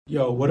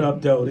Yo, what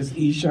up, though? This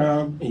is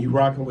Esham, and you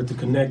rocking with the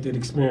Connected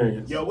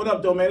Experience. Yo, what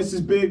up, though, man? This is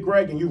Big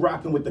Greg, and you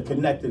rocking with the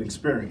Connected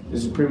Experience.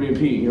 This is Premier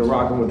Pete, and you're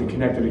rocking with the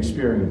Connected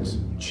Experience.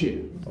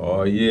 Chill.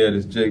 Oh yeah,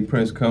 this Jay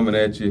Prince coming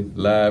at you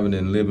live and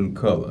in living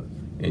color,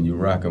 and you're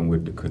rocking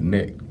with the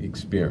Connect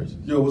Experience.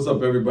 Yo, what's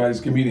up, everybody? It's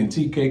comedian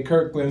TK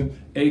Kirkland,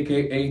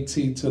 aka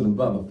T to the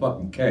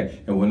motherfucking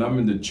K. And when I'm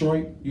in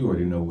Detroit, you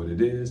already know what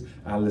it is.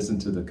 I listen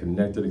to the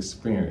Connected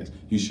Experience.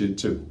 You should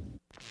too.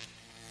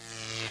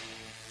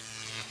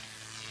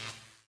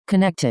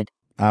 Connected.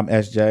 I'm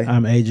SJ.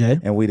 I'm AJ.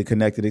 And we the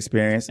Connected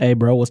Experience. Hey,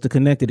 bro, what's the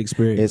Connected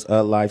Experience? It's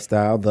a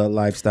lifestyle, the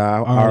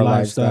lifestyle, our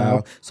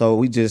lifestyle. So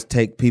we just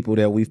take people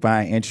that we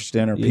find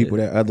interesting or people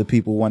that other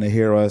people want to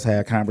hear us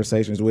have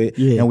conversations with,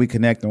 and we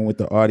connect them with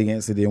the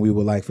audience, and then we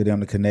would like for them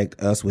to connect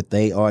us with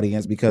their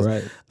audience, because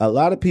a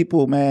lot of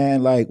people,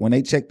 man, like when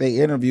they check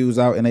their interviews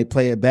out and they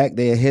play it back,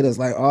 they hit us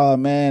like, oh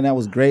man, that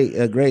was great,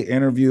 a great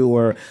interview.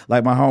 Or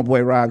like my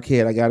homeboy Rob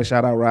Kidd, I got to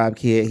shout out Rob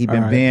Kidd. He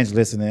been binge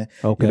listening.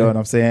 Okay. You know what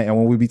I'm saying? And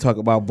when we be talking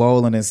about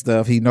bowling and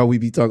stuff, he know we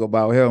be talking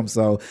about him.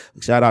 So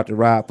shout out to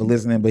Rob for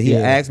listening. But he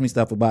asked me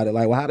stuff about it,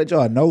 like, well, how did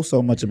y'all know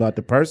so much about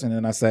the person?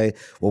 And I say,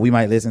 well, we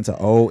might listen to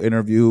old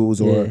interviews,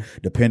 or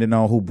depending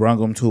on who brung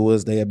them to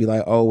us, they'd be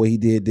like, oh, well, he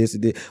did this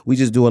and did. We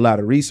just do a lot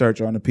of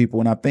research on the people,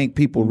 and I think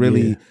people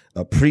really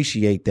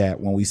appreciate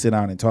that when we sit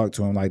down and talk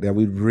to them like that.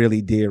 We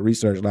really did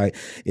research. Like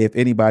if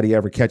anybody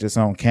ever catches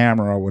us on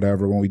camera or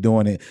whatever when we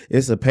doing it,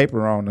 it's a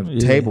paper on the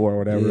table or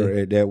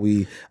whatever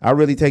that I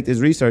really take this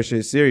research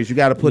shit serious. You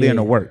got to put in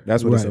the work.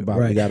 That's what it's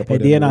about. You got to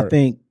put in the work. And then I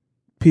think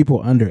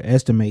people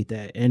underestimate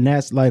that, and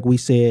that's like we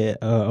said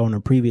on a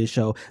previous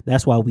show.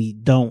 That's why we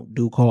don't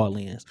do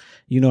call-ins.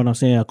 You know what I'm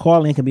saying? A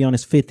call-in can be on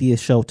his 50th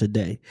show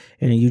today,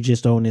 and you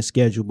just on this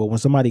schedule. But when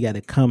somebody got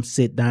to come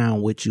sit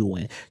down with you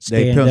and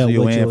stand up with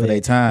you for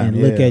their time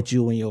and look at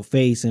you in your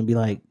face and be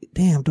like,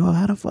 "Damn, dog,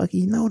 how the fuck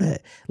you know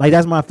that?" Like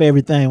that's my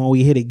favorite thing when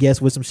we hit a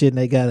guest with some shit and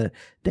they gotta,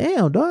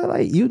 "Damn, dog,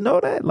 like you know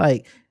that?"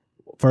 Like,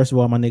 first of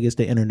all, my nigga, it's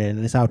the internet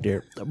and it's out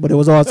there, but it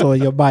was also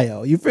in your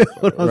bio. You feel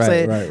what I'm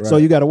saying? Right. So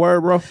you got a word,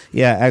 bro?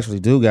 Yeah, I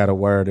actually do got a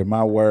word, and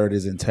my word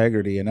is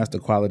integrity, and that's the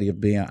quality of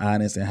being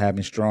honest and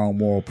having strong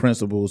moral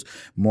principles,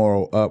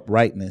 moral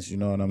uprightness. You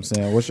know what I'm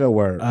saying? What's your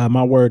word?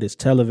 My word is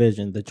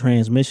television, the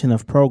transmission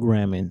of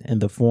programming in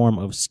the form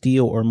of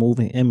still or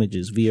moving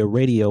images via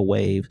radio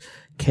waves,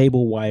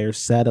 cable wire,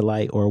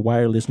 satellite, or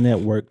wireless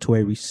network to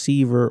a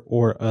receiver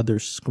or other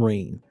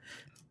screen.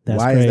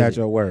 Why is that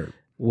your word?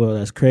 Well,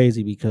 that's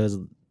crazy because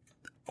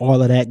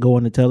all of that go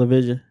into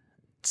television,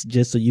 it's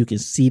just so you can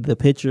see the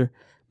picture,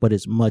 but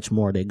it's much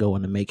more that go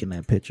into making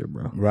that picture,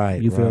 bro.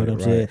 Right. You feel what I'm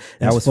saying?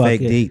 That was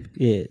fake deep.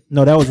 Yeah.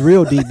 No, that was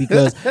real deep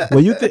because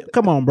when you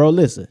come on, bro,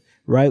 listen,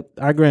 right?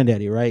 Our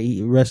granddaddy, right?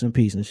 He rest in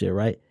peace and shit,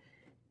 right?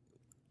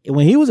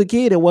 When he was a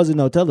kid, there wasn't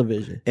no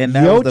television. And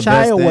your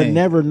child would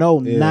never know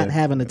not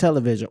having a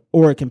television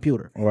or a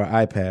computer. Or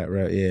an iPad,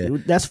 right?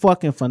 Yeah. That's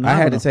fucking phenomenal. I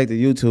had to take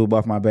the YouTube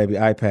off my baby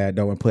iPad,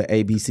 though, and put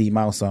ABC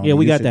mouse on. Yeah,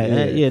 we got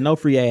that. Yeah, no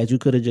free ads. You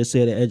could have just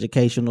said an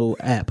educational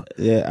app.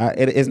 Yeah,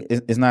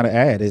 it's not an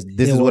ad.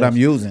 This is what I'm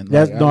using.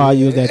 I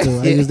use that too.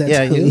 I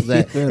use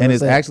that too. And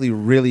it's actually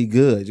really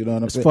good. You know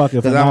what I'm saying?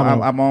 Fucking phenomenal.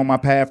 Because I'm on my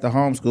path to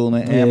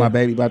homeschooling, and my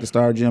baby about to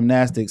start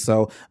gymnastics.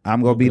 So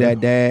I'm going to be that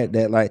dad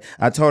that, like,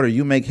 I told her,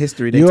 you make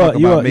history.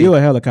 You're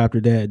a helicopter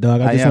dad, dog.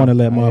 I just want to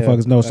let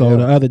motherfuckers know. So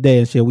the other day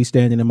and shit, we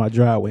standing in my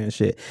driveway and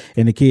shit,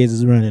 and the kids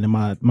is running, and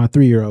my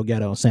 3-year-old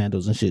got on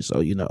sandals and shit. So,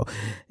 you know,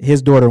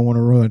 his daughter want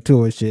to run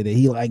too and shit, and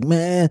he like,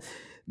 man,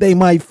 they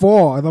might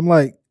fall. And I'm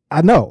like,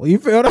 I know. You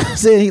feel what I'm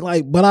saying? He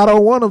like, but I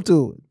don't want them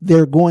to.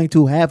 They're going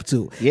to have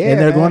to. Yeah, and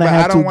they're going to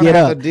have to get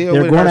up.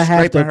 They're going to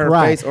have to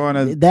cry.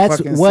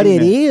 That's what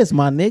it is,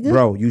 my nigga.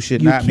 Bro, you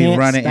should not be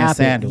running in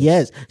sandals.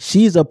 Yes,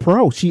 she's a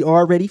pro. She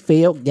already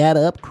failed, got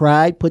up,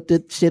 cried, put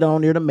the shit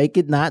on there to make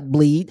it not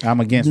bleed.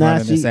 I'm against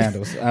running in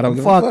sandals. I don't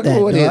give a fuck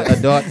that.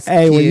 Adults,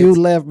 hey, kids. When you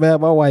left,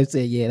 man, my wife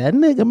said, yeah, that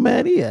nigga,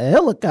 man, he a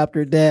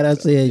helicopter dad. I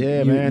said,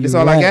 yeah, man, that's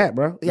all I got,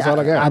 bro. That's all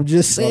I got. I'm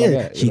just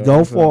saying, she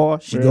go fall,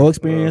 she go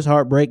experience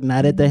heartbreak,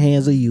 not at the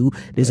hands of you.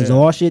 This is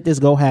all shit that's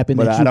gonna happen.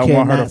 But that you I don't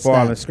want her to fall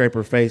stop. And scrape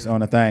her face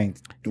on a thing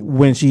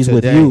when she's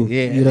today. With you.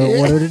 Yeah. You don't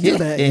want her to do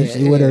that. If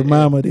she with her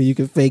mama, then you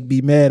can fake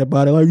be mad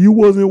about it, like you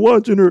wasn't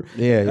watching her.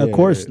 Of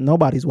course,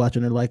 nobody's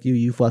watching her like you.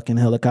 You fucking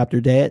helicopter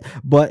dad.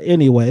 But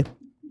anyway,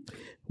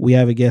 we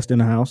have a guest in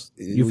the house.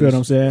 You feel what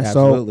I'm saying?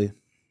 Absolutely. So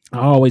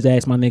I always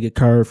ask my nigga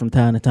Curve from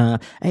time to time,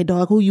 hey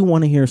dog, who you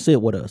want to hear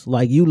sit with us?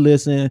 Like you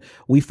listen,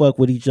 we fuck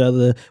with each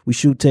other, we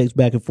shoot texts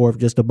back and forth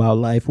just about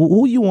life.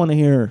 Who you want to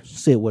hear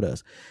sit with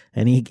us?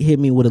 And he hit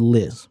me with a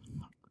list.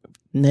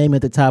 Name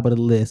at the top of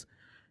the list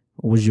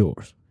was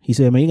yours. He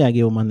said, man, you gotta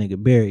get with my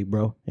nigga Barry,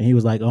 bro. And he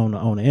was like on the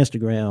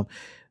Instagram,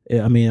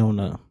 on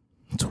the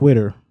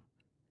Twitter.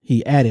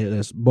 He added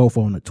us both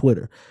on the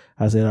Twitter.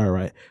 I said, all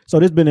right. So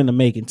this been in the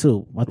making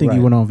too. I think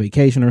you went on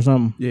vacation or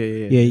something.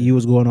 Yeah, you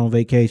was going on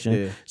vacation.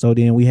 Yeah. So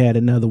then we had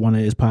another one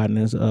of his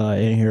partners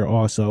in here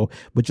also.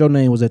 But your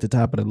name was at the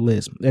top of the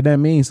list. And that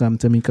means something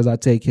to me because I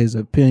take his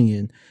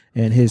opinion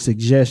and his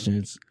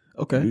suggestions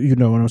Okay. You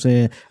know what I'm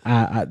saying?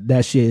 I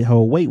that shit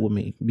hold weight with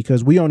me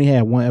because we only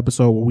had one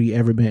episode where we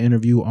ever been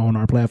interviewed on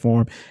our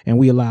platform, and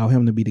we allow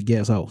him to be the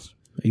guest host.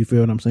 You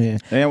feel what I'm saying?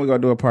 And we're gonna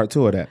do a part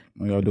 2 of that.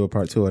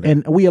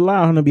 And we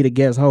allow him to be the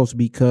guest host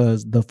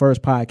because the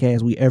first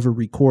podcast we ever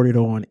recorded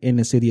on in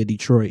the city of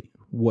Detroit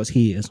was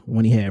his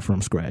when he had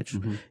From Scratch.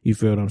 You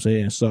feel what I'm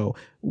saying? So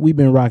we've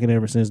been rocking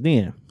ever since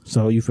then.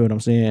 So you feel what I'm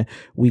saying?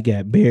 We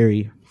got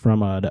Barry from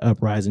the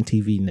Uprising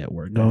TV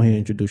network. Go ahead and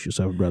introduce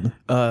yourself, brother.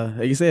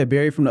 Like you said,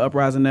 Barry from the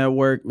Uprising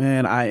network.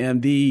 Man, I am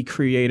the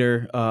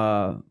creator.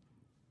 I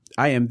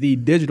am the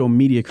digital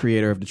media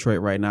creator of Detroit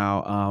right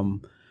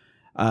now.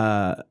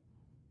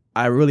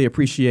 I really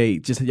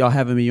appreciate just y'all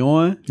having me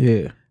on.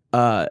 Yeah.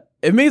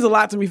 It means a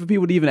lot to me for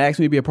people to even ask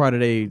me to be a part of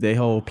their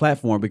whole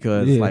platform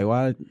because like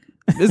why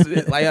it's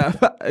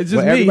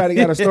just me. Everybody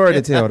got a story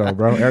to tell though,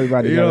 bro.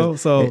 Everybody you know,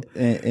 so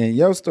and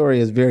your story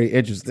is very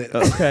interesting.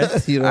 Okay.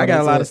 You know I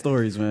got a lot of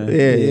stories, man.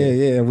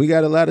 Yeah. We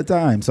got a lot of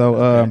time.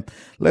 So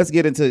let's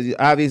get into,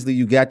 obviously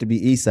you got to be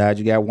East Side.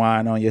 You got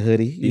wine on your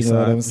hoodie. You know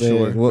what I'm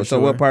saying? Sure, so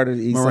what part of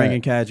the East Meringue Side?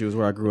 and Caju is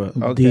where I grew up.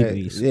 Okay. Deep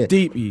East. Yeah.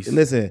 Deep East.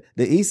 Listen,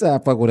 the East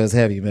Side fuck with us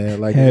heavy,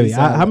 man. Like Heavy. the East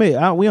Side,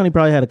 We only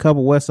probably had a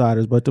couple West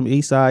Siders, but them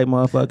East Side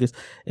motherfuckers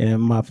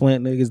and my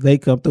Flint niggas, they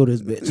come through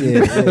this bitch.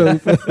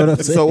 Yeah.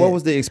 So what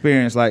was the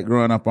experience like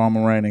growing up on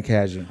Meringue and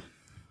Caju?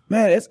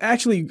 Man, it's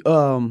actually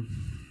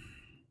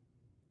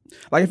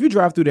like if you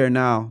drive through there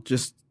now,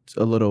 just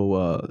a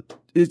little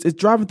it's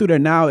driving through there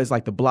now is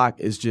like the block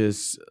is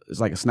just it's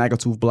like a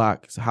Snaggletooth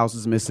block. The house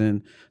is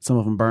missing, some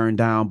of them burned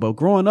down. But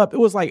growing up, it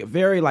was like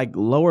very like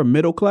lower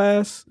middle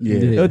class. Yeah.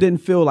 It didn't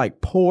feel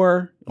like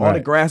poor. All the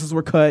Right. grasses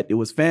were cut. It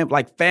was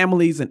like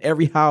families in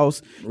every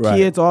house, Right.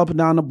 kids all up and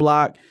down the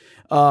block.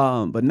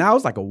 But now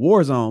it's like a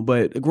war zone.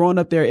 But growing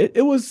up there,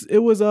 it was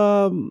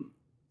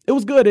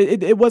good.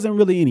 It wasn't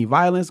really any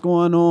violence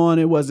going on.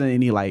 It wasn't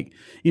any like,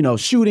 you know,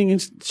 shooting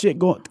and shit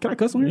going. Can I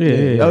cuss on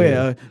here? Yeah. Oh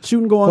yeah,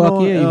 shooting going Fuck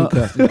on. yeah, you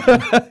can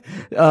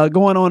cuss.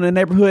 Going on in the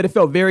neighborhood. It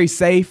felt very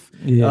safe.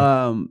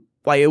 Yeah.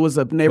 Like it was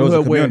a It was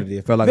neighborhood a community.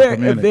 It felt like where a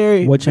community.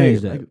 very What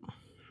changed very, that?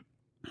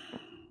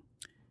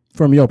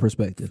 From your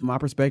perspective. From my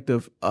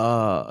perspective,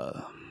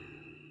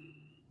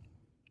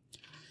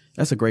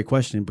 that's a great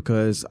question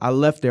because I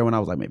left there when I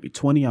was like maybe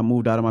 20. I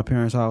moved out of my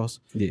parents' house.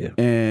 Yeah.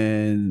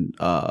 And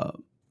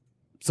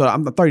so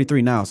I'm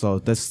 33 now, so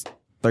that's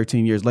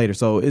 13 years later.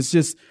 So it's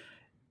just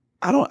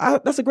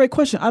that's a great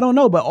question. I don't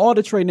know, but all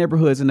Detroit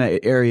neighborhoods in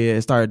that area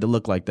started to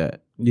look like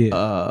that.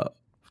 Yeah.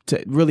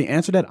 To really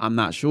answer that, I'm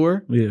not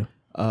sure. Yeah.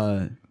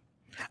 I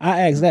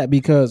ask that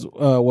because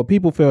what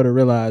people fail to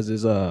realize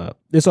is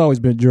it's always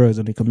been drugs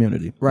in the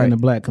community, Right. in the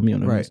black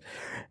communities. Right.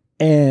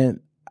 And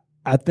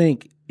I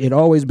think it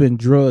always been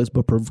drugs,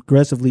 but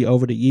progressively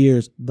over the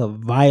years, the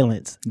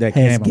violence That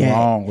has came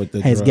along with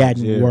the has drugs,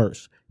 gotten yeah.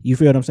 worse. You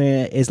feel what I'm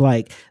saying? It's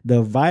like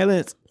the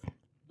violence.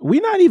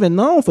 We're not even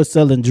known for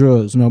selling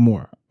drugs no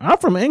more. I'm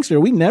from Inkster.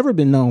 We never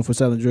been known for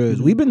selling drugs.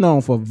 Mm-hmm. We've been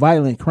known for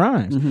violent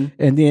crimes.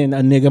 And then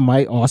a nigga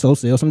might also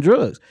sell some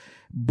drugs.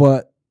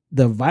 But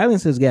the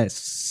violence has got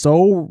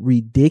so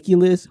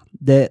ridiculous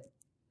that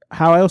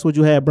how else would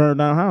you have burned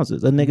down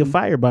houses? A nigga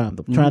firebombed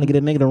them, trying to get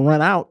a nigga to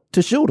run out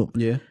to shoot him.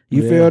 Yeah.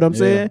 You feel what I'm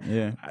saying?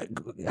 Yeah.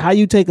 How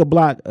you take a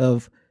block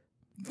of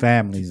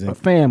Families.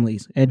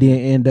 families and then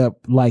end up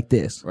like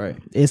this? Right.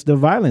 It's the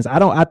violence.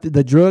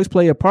 The drugs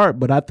play a part,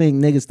 but I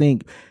think niggas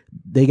think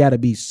they got to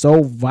be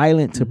so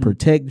violent to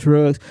protect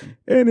drugs,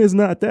 and it's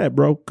not that,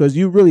 bro. Because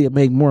you really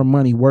make more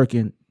money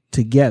working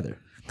together.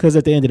 Because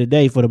at the end of the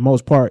day, for the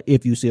most part,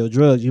 if you sell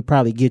drugs, you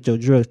probably get your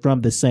drugs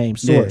from the same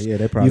source. Yeah,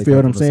 they probably you feel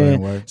what come I'm from the same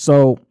saying? way.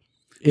 So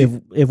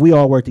if we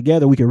all work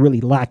together, we can really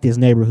lock this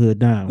neighborhood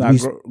down. Now,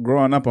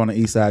 growing up on the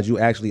East Side, you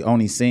actually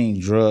only seen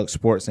drugs,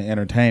 sports, and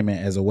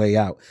entertainment as a way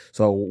out.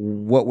 So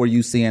what were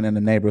you seeing in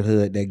the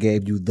neighborhood that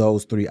gave you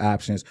those three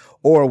options?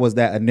 Or was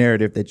that a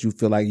narrative that you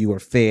feel like you were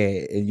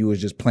fed and you was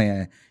just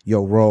playing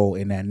your role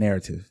in that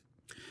narrative?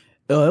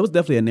 It was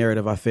definitely a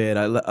narrative I fed.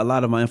 A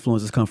lot of my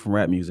influences come from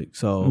rap music.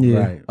 So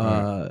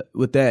Yeah.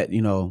 with that,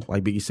 you know,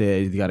 like Biggie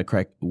said, you got to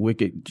crack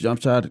wicked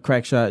jump shot,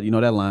 crack shot, you know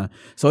that line.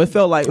 So it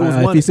felt like it was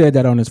if one. he said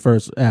that on his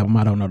first album,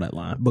 I don't know that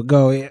line, but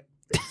go ahead.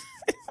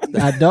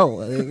 I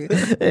don't. You know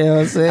what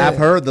I'm saying? I've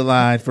heard the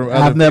line from other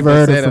I've never people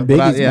heard say it from that,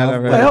 but Biggie's yeah, mouth.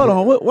 I've heard Wait, it. hold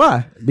on.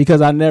 Why?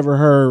 Because I never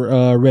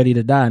heard Ready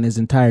to Die in its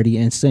entirety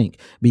in sync.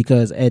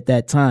 Because at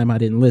that time, I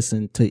didn't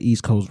listen to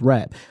East Coast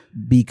rap.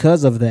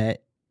 Because of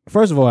that,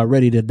 first of all,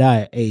 Ready to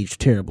Die aged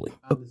terribly.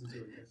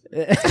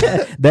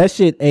 That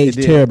shit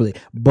aged terribly.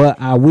 But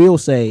I will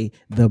say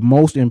the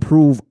most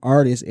improved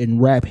artist in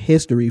rap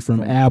history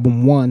from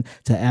album 1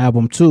 to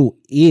album 2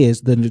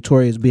 is the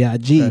Notorious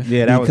B.I.G.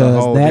 Yeah, that was a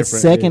because whole that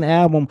different- second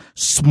album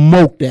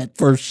smoked that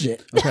first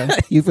shit.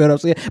 You feel what I'm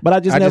saying? But I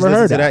just I never just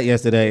heard listened to that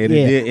yesterday, and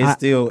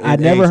I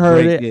never aged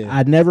heard great, it. yeah.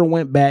 I never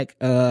went back.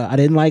 I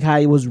didn't like how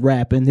he was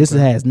rapping. This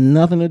has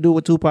nothing to do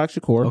with Tupac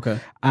Shakur. Okay.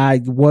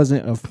 I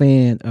wasn't a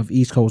fan of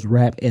East Coast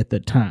rap at the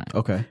time.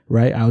 Okay.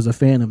 Right? I was a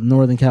fan of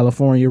Northern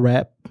California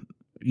rap.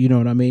 You know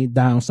what I mean?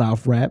 Down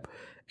South rap.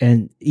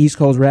 And East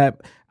Coast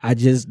rap, I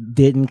just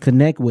didn't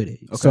connect with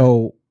it.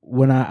 So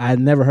when I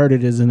never heard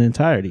it as an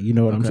entirety. You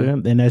know what I'm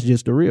saying? And that's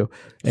just the real.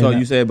 So And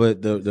you said,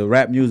 but the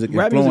rap music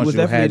influenced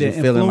you, had you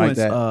the feeling like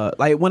influence. that.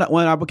 Like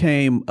when I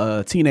became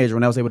a teenager,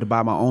 when I was able to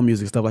buy my own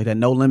music, stuff like that,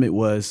 No Limit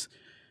was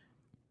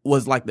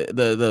like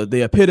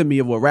the epitome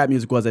of what rap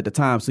music was at the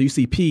time. So you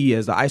see P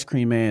as the Ice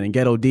Cream Man and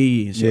Ghetto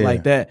D and shit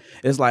like that.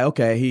 It's like,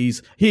 okay,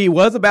 he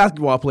was a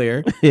basketball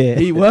player. Yeah.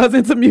 He was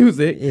into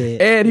music. Yeah.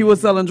 And he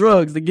was selling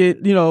drugs to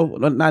get,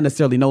 not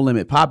necessarily No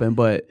Limit popping,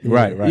 but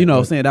Right.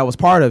 saying that was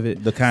part of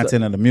it. The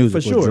content of the music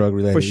was drug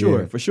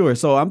related. For sure.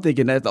 So I'm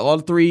thinking that all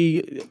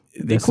three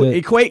That's it.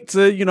 equate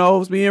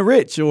to, being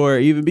rich or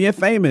even being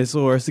famous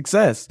or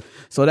success.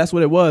 So that's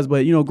what it was.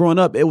 But, growing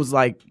up, it was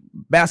like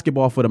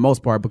basketball for the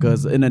most part,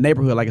 because in the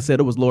neighborhood, like I said,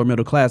 it was lower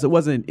middle class. It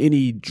wasn't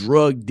any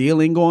drug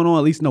dealing going on,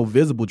 at least no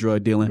visible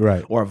drug dealing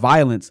or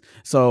violence.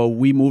 So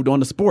we moved on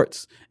to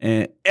sports,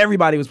 and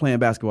everybody was playing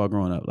basketball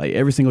growing up, like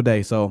every single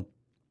day. So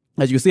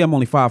as you can see, I'm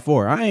only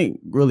 5'4". I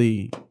ain't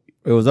really...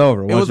 It was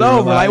over. It was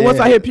over. Like once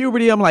I hit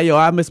puberty, I'm like, yo,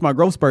 I missed my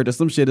growth spurt or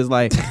some shit. Is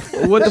like,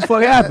 what the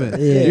fuck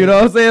happened? Yeah. You know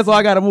what I'm saying? So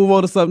I got to move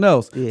on to something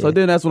else. Yeah. So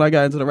then that's when I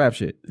got into the rap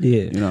shit.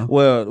 Yeah.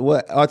 Well,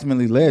 what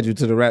ultimately led you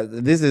to the rap?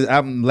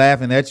 I'm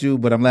laughing at you,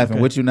 but I'm laughing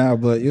with you now.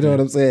 But you know what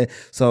I'm saying?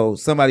 So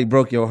somebody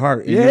broke your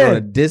heart. And you wrote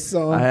a diss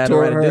song. I had to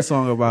write a diss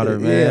song about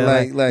her, man.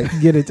 Yeah, like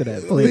Get into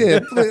that, please.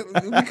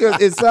 yeah,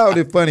 because it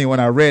sounded funny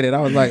when I read it.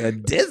 I was like, a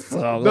diss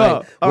song?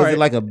 Like, was it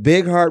like a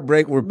big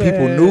heartbreak where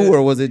people knew,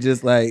 or was it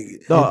just like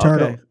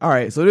internal? Okay. All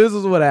right. So this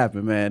is what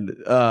happened, man.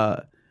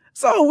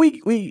 So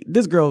we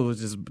this girl was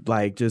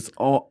just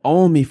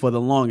on me for the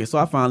longest. So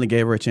I finally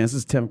gave her a chance. This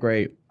is 10th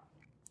grade,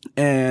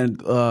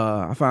 and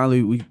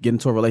we get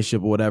into a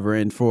relationship or whatever.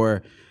 And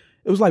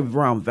it was like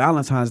around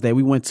Valentine's Day,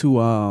 we went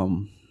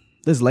to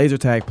this laser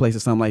tag place or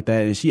something like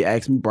that, and she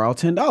asked me to borrow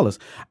 $10.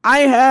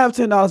 I ain't have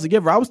 $10 to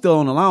give her. I was still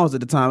on allowance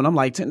at the time, and I'm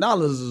like,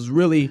 $10 is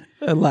really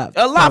a lot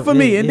for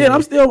me. And then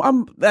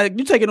I'm like,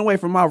 you taking away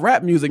from my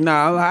rap music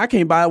now. I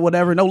can't buy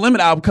whatever No Limit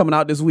album coming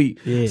out this week.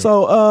 Yeah.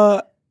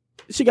 So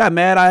she got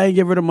mad. I didn't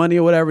give her the money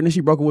or whatever, and then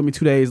she broke up with me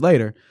 2 days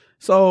later.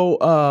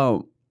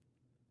 So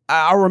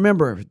I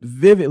remember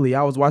vividly,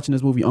 I was watching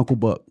this movie Uncle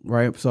Buck,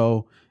 right?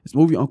 So this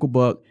movie Uncle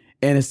Buck,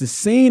 and it's the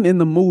scene in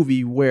the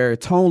movie where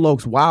Tone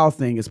Loc's Wild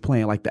Thing is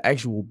playing, like the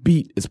actual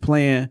beat is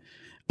playing.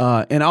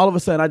 And all of a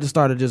sudden I just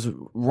started just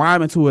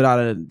rhyming to it out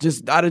of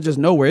just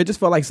nowhere. It just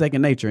felt like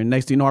second nature. And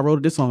next thing you know, I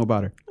wrote this song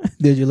about her.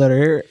 Did you let her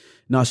hear it?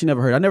 No, she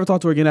never heard it. I never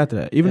talked to her again after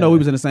that. Even though we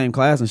was in the same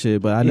class and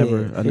shit, but I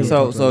never talked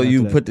to So her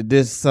you after put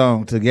this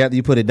song together,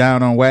 you put it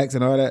down on wax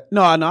and all that?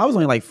 No, I was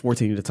only like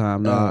 14 at the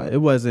time. No, it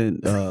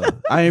wasn't.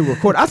 I ain't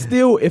record. I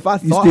still, if I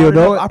thought still hard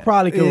know enough, it? I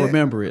probably could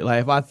remember it.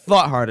 Like if I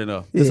thought hard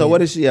enough. So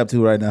what is she up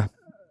to right now?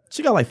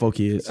 She got like 4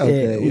 kids.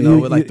 Okay.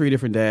 With like 3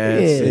 different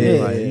dads.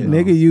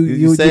 Nigga,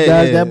 you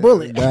dodged that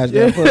bullet. Dodged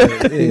that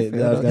bullet. Yeah,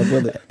 dodged that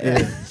bullet.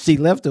 Yeah. She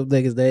left them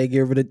niggas. They ain't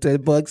give her the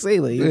 $10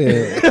 ceiling.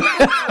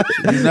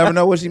 Yeah. You never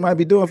know what she might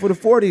be doing for the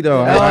 40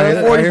 though.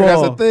 The 40 ball.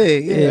 That's a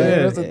thing. Yeah,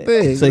 that's a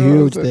thing. It's a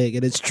huge thing,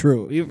 and it's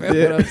true. You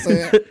feel what I'm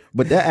saying?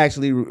 But that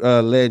actually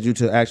led you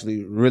to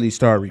actually really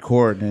start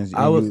recording. And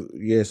over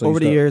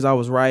the years I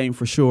was writing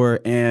for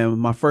sure, and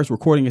my first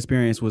recording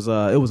experience was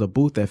it was a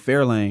booth at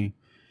Fairlane.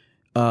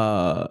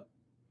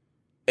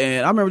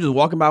 And I remember just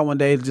walking by one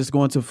day, just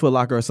going to Foot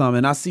Locker or something,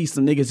 and I see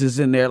some niggas just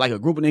in there, like a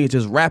group of niggas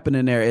just rapping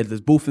in there at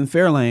this booth in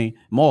Fairlane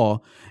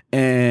Mall.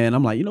 And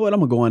I'm like, you know what?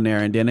 I'm gonna go in there.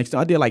 And then next time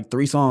I did like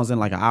 3 songs in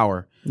like an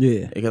hour.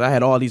 Yeah. Because I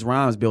had all these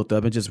rhymes built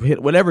up and just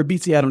hit whatever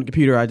beats he had on the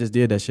computer, I just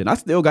did that shit. And I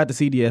still got the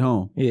CD at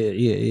home.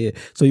 Yeah.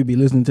 So you be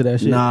listening to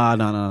that shit? Nah.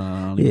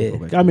 Yeah.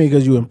 I mean,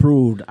 because you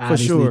improved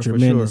obviously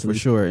tremendously. For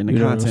sure. And the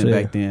content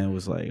back then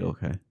was like,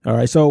 okay. All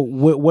right. So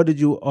what did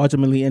you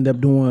ultimately end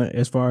up doing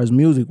as far as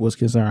music was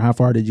concerned? How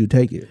far did you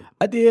take it?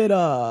 I did,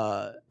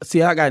 I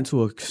got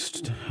into a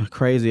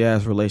crazy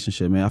ass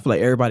relationship, man. I feel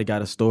like everybody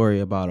got a story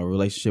about a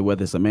relationship,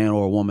 whether it's a man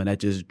or a woman, that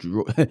just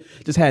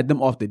had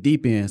them off the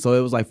deep end. So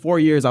it was like 4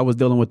 years I was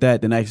dealing with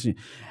that. Then actually,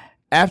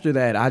 after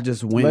that, I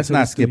just went. Let's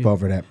not skip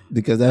over that,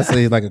 because that's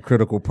like a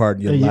critical part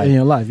in your life. In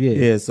your life, yeah.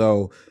 Yeah.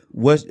 So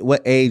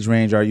what age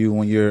range are you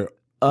when you're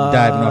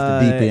diving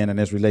off the deep end in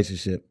this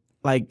relationship?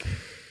 Like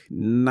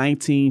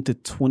 19 to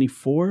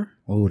 24.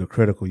 Oh, the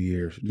critical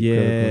years. Yeah.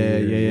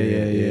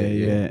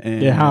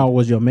 And how old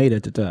was your mate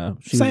at the time?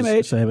 Same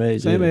age.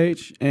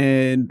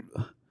 And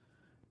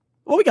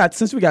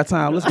since we got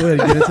time, let's go ahead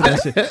and get into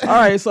that shit. All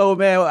right, so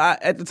man,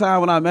 at the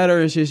time when I met her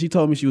and shit, she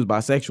told me she was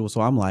bisexual.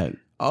 So I'm like,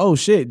 oh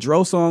shit,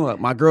 Dro song, like,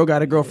 My Girl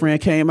Got a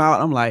Girlfriend came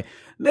out. I'm like,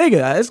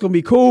 nigga, it's gonna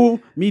be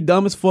cool. Me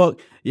dumb as fuck.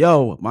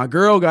 Yo, my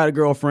girl got a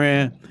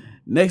girlfriend.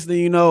 Next thing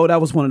you know,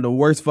 that was one of the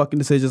worst fucking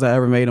decisions I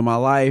ever made in my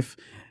life.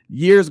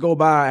 Years go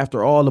by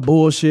after all the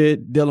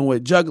bullshit, dealing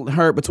with juggling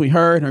her between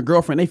her and her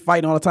girlfriend. They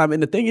fighting all the time.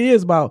 And the thing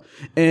is about,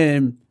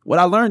 and what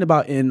I learned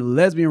about in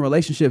lesbian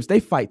relationships, they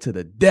fight to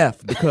the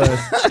death because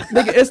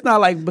nigga, it's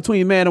not like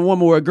between man and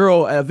woman where a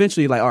girl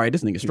eventually like, all right,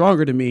 this nigga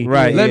stronger than me.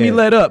 Right, Let me yeah.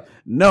 let up.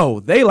 No,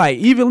 they like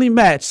evenly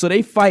matched, so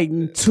they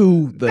fighting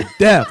to the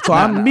death. So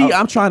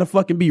I'm trying to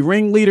fucking be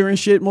ringleader and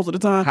shit most of the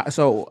time.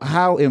 So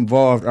how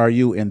involved are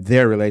you in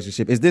their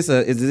relationship? Is this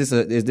a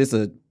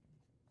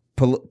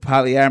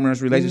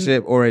polyamorous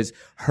relationship, or is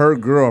her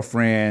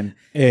girlfriend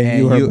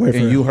and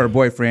you her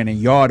boyfriend, and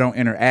y'all don't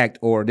interact,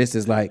 or this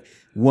is like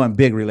one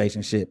big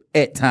relationship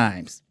at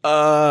times?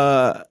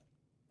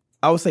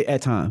 I would say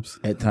at times.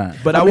 But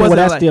I mean, well,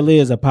 that still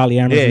is a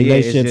polyamorous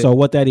relationship. So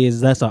what that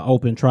is, that's an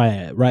open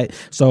triad, right?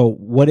 So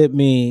what I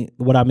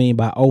mean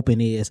by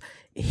open is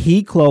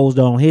he closed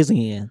on his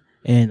end,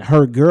 and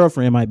her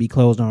girlfriend might be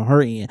closed on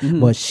her end,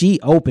 but she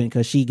open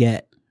because she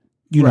got,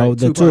 you know,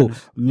 the two.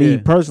 Partners. Me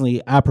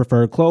personally, I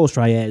prefer closed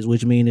triads,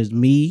 which means it's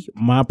me,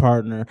 my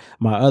partner,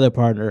 my other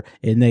partner,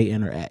 and they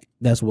interact.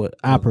 That's what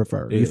I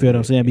prefer. You feel what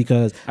I'm saying?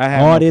 Because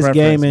all this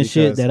game and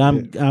shit that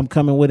I'm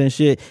coming with and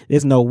shit,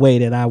 there's no way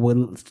that I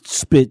would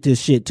spit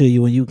this shit to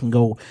you and you can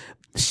go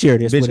share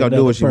this. Bitch with gonna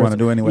do what you want to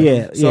do anyway.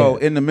 Yeah. So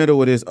in the middle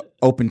of this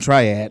open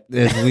triad,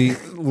 as we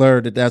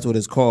learned that's what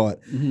it's called.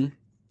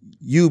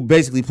 You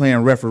basically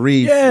playing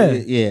referee.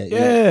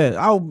 Yeah.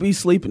 I would be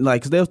sleeping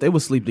like, cause they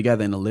would sleep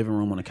together in the living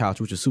room on the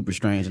couch, which is super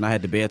strange, and I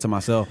had the bed to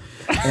myself.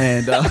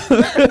 And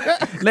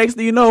next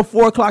thing you know,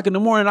 4:00 in the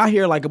morning, I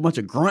hear like a bunch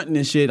of grunting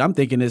and shit. I'm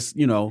thinking it's,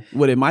 you know,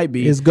 what it might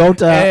be. It's go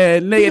time.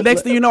 And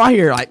next thing you know, I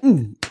hear like,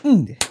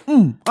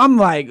 I'm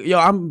like, yo,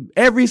 I'm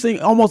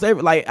almost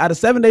every like out of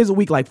 7 days a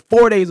week, like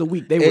 4 days a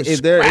week, they were.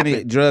 Is there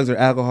any drugs or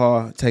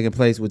alcohol taking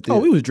place with this? Oh,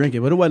 we was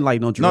drinking, but it wasn't like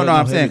no drugs. No,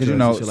 I'm saying because you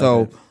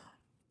know,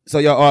 so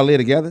y'all all live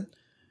together.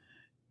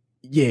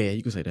 Yeah,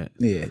 you can say that.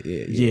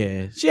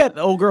 Yeah. She had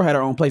the old girl had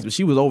her own place, but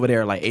she was over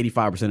there like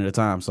 85% of the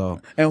time. So,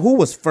 and who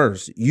was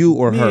first, you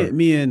or her?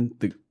 Me and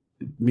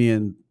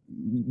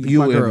you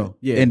my girl.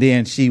 Yeah, and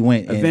then she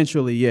went.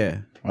 Eventually, yeah.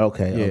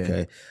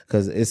 Okay.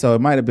 Because so it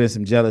might have been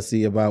some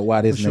jealousy about why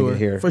this nigga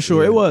here. For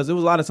sure, it was a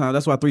lot of times.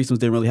 That's why threesomes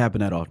didn't really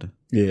happen that often.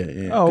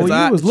 Yeah. Oh,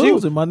 you was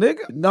losing, my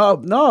nigga.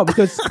 No,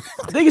 because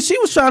nigga, she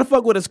was trying to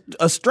fuck with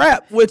a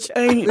strap, which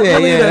ain't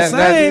really the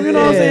same. You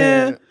know what I'm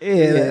saying?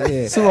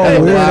 Yeah. Some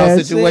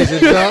wild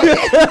situation, dog.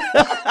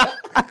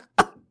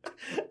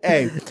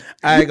 Hey,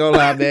 I ain't gonna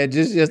lie, man.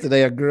 Just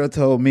yesterday, a girl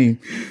told me,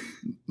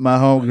 my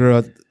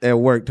homegirl at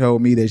work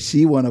told me that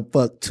she want to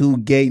fuck two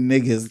gay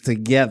niggas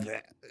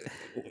together.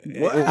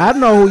 I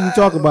know who you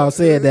talk about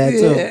saying that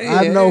too.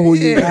 I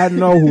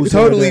know who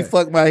totally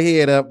fucked my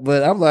head up,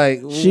 but I'm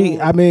like,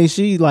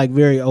 she like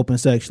very open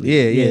sexually.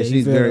 Yeah,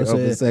 she's very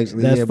open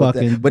sexually. That's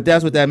fucking. But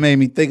that's what that made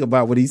me think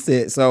about what he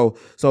said. So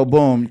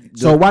boom.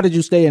 So why did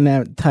you stay in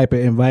that type of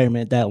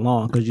environment that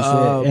long? Because you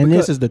said, and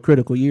this is the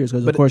critical years,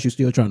 because of course you're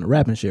still trying to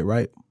rap and shit,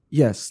 right?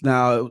 Yes.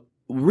 Now,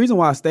 the reason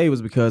why I stayed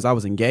was because I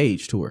was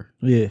engaged to her.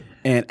 Yeah.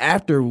 And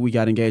after we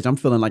got engaged, I'm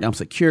feeling like I'm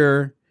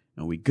secure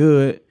and we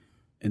good.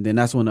 And then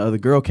that's when the other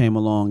girl came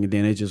along, and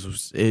then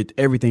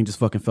everything just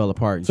fucking fell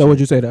apart. So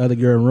would you say the other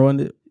girl ruined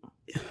it?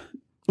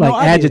 Like, no,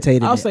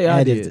 agitated? I'll say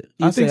I did.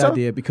 I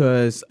did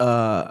because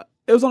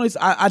it was only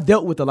I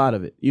dealt with a lot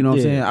of it. You know what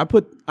I'm saying? I ain't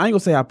gonna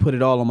say I put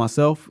it all on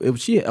myself.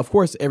 Of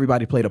course,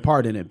 everybody played a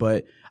part in it,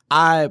 but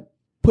I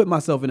put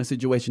myself in a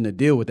situation to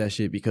deal with that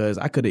shit because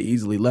I could have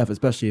easily left,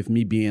 especially if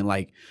me being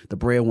like the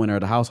breadwinner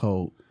of the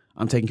household,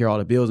 I'm taking care of all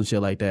the bills and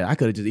shit like that. I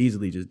could have just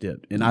easily just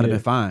dipped, and I'd have been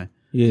fine.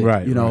 Yeah,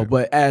 right. You know, right.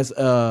 But as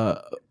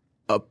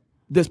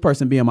this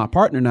person being my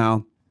partner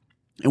now,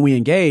 and we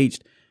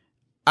engaged,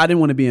 I didn't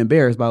want to be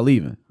embarrassed by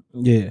leaving.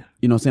 Yeah,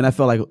 you know what I'm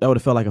saying? That would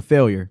have felt like a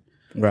failure.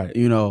 Right.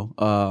 You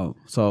know,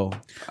 so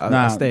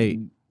I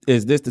stayed.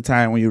 Is this the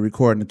time when you're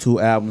recording the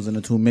 2 albums and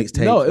the 2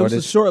 mixtapes? No, it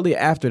was shortly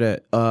after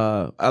that.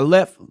 I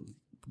left.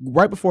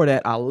 Right before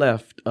that, I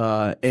left,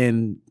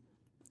 and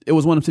it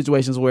was one of the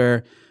situations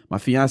where my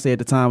fiance at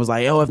the time was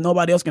like, "Oh, if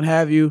nobody else can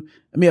have you,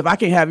 if I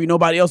can't have you,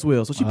 nobody else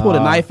will." So she pulled a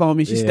knife on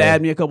me. She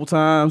stabbed me a couple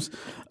times.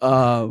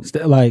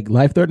 Like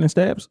life-threatening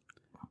stabs?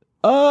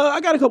 I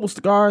got a couple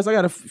scars. I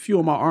got a few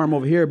on my arm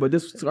over here, but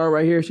this scar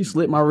right here, she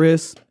slit my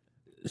wrist.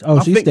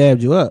 Oh, she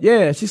stabbed you up.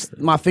 Yeah,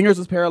 my fingers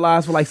was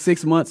paralyzed for like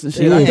 6 months and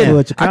shit.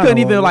 Yeah. I couldn't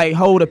even like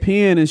hold a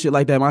pen and shit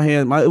like that. My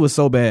hand, it was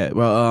so bad.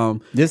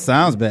 Well, this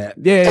sounds bad.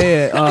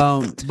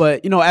 Yeah.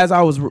 But you know, as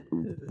I was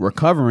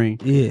recovering,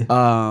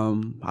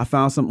 I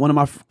found one of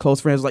my close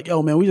friends was like,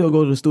 "Yo, man, we just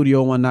go to the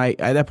studio one night."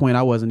 At that point,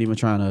 I wasn't even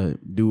trying to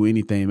do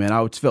anything, man.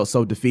 I felt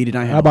so defeated.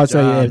 I had about to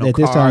say at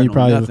this time you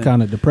probably was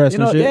kind of depressed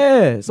and shit.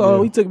 Yeah.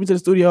 So he took me to the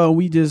studio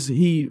and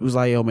he was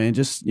like, "Yo, man,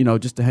 just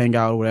to hang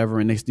out or whatever."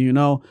 And next thing you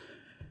know,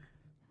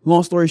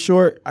 long story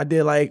short, I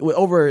did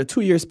over a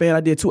 2-year span,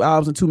 I did 2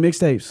 albums and 2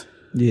 mixtapes.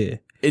 Yeah.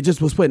 It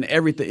just was putting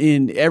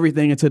everything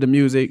into the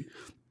music.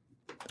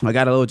 I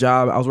got a little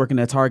job. I was working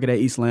at Target at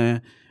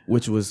Eastland,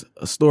 which was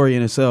a story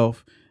in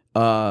itself.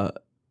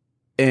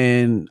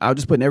 And I was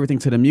just putting everything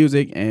to the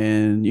music.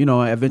 And,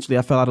 eventually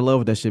I fell out of love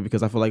with that shit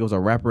because I feel like it was a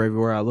rapper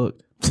everywhere I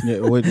looked. Yeah,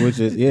 which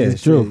is,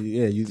 it's true.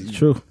 Yeah, it's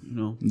true. You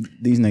know,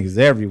 These niggas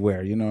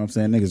everywhere, you know what I'm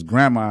saying? Niggas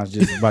grandma's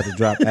just about to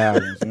drop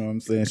albums, you know what I'm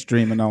saying?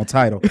 Streaming on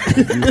Tidal.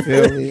 You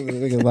feel me?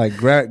 Niggas like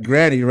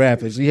granny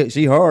rapping.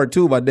 She hard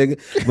too, my nigga.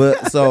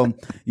 But so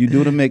you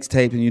do the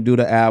mixtapes and you do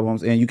the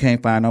albums and you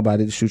can't find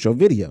nobody to shoot your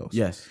videos.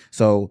 Yes.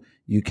 So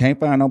you can't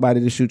find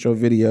nobody to shoot your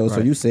videos. So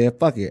Right. you said,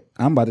 fuck it.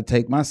 I'm about to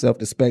take myself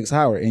to Specs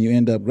Howard. And you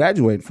end up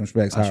graduating from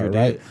Specs I sure Howard, did.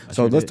 right? I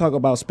So sure let's did. talk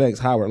about Specs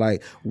Howard.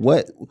 Like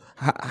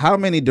how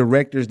many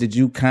directors did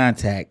you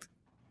contact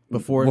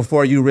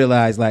before you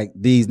realized like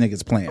these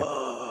niggas playing?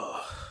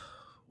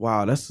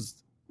 Wow, that's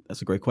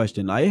a great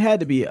question. It had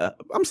to be,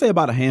 I'm saying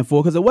about a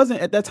handful, because it wasn't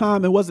at that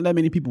time. It wasn't that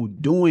many people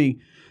doing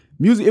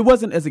music. It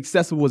wasn't as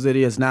accessible as it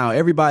is now.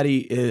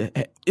 Everybody,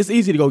 it's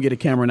easy to go get a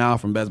camera now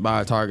from Best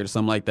Buy or Target or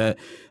something like that,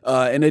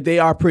 and they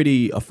are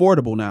pretty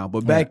affordable now.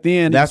 But back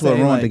then, That's what say,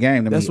 ruined like, the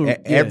game to that's me.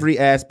 what- yeah. Every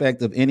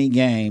aspect of any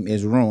game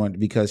is ruined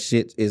because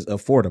shit is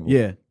affordable.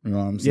 Yeah. You know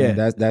what I'm saying?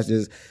 Yeah. That's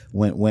just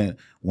when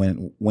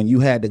you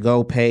had to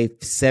go pay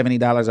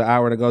 $70 an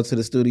hour to go to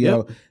the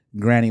studio,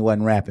 Granny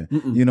wasn't rapping.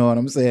 You know what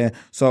I'm saying?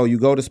 So you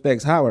go to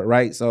Specs Howard,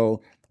 right?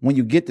 So when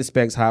you get to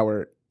Specs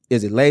Howard,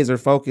 is it laser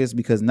focused?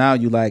 Because now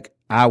you like,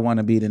 I want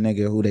to be the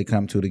nigga who they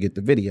come to get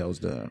the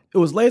videos done. It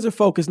was laser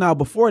focused. Now,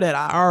 before that,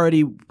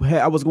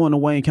 I was going to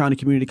Wayne County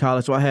Community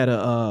College, so I had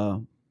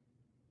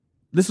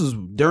this was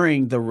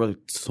during the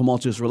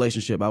tumultuous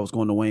relationship. I was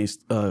going to Wayne's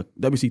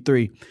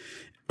WC3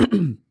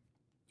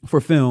 for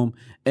film,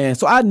 and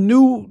so I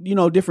knew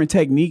different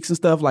techniques and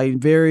stuff, like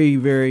very,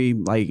 very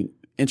like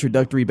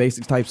introductory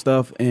basics type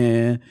stuff,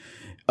 and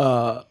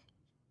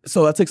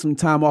so I took some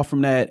time off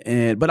from that,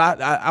 but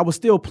I was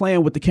still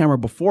playing with the camera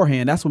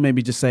beforehand. That's what made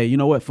me just say, you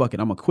know what, fuck it,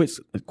 I'm gonna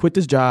quit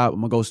this job. I'm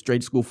gonna go straight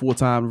to school full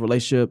time.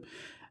 Relationship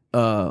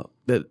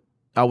that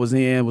I was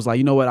in was like,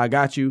 you know what, I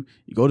got you.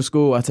 You go to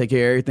school, I take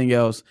care of everything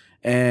else.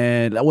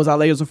 And was I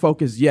laser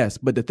focused? Yes.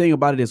 But the thing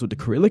about it is with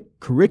the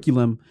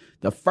curriculum,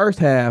 the first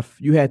half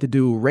you had to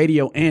do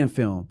radio and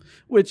film,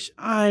 which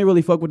I ain't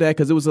really fuck with that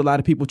because there was a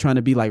lot of people trying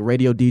to be like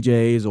radio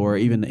DJs or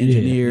even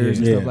engineers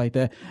and stuff like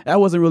that.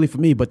 That wasn't really for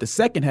me. But the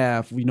second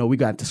half, we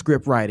got to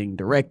script writing,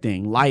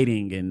 directing,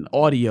 lighting, and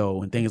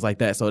audio and things like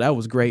that. So that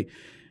was great.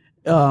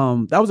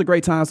 That was a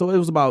great time. So it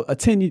was about a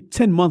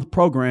 10-month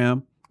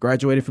program.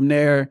 Graduated from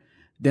there.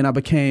 Then I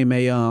became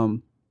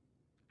an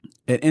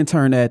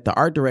intern at the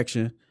art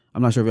direction.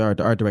 I'm not sure if you are at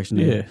the art direction.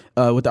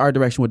 With the art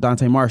direction with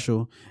Dante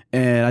Marshall.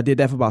 And I did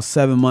that for about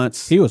 7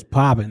 months. He was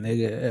popping,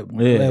 nigga. At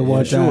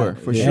one time.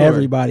 For sure.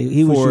 Everybody,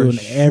 he was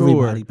shooting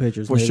everybody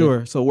pictures. For nigga.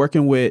 sure. So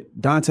working with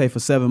Dante for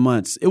 7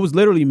 months. It was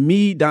literally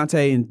me,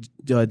 Dante, and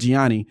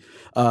Gianni.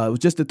 It was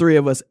just the three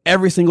of us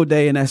every single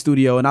day in that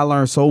studio. And I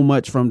learned so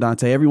much from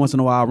Dante. Every once in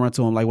a while I run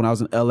to him. Like when I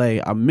was in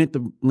LA, I meant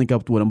to link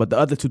up with him. But the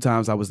other 2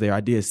 times I was there, I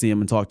did see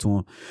him and talk to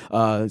him.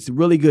 It's a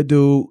really good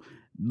dude.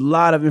 A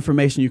lot of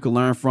information you can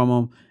learn from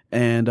him.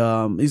 And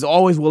he's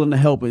always willing to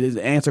help and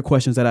answer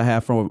questions that I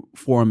have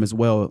for him as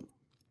well.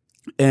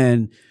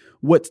 And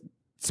what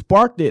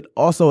sparked it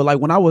also, like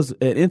when I was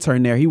an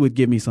intern there, he would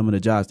give me some of the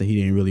jobs that he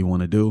didn't really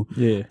want to do.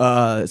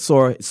 Yeah.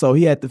 So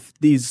he had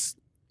these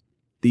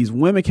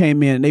women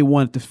came in and they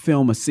wanted to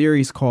film a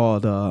series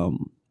called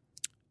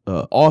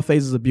All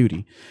Phases of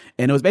Beauty,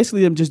 and it was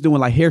basically them just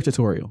doing like hair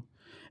tutorial.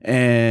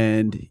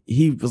 And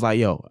he was like,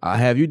 yo, I'll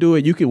have you do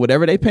it. You can,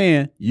 whatever they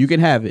paying, you can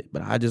have it.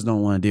 But I just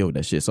don't want to deal with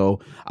that shit. So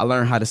I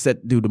learned how to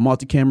do the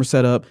multi-camera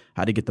setup,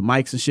 how to get the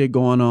mics and shit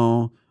going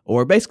on,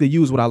 or basically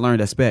use what I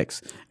learned at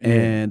Specs.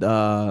 And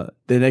the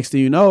next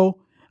thing you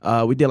know,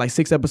 we did like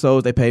 6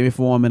 episodes. They paid me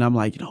for them. And I'm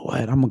like, you know what?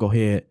 I'm going to go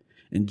ahead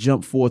and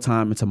jump full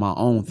time into my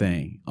own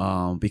thing.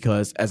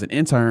 Because as an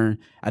intern,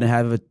 I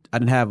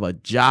didn't have a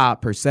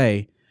job per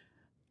se.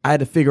 I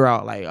had to figure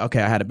out like,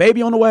 okay, I had a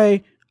baby on the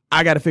way.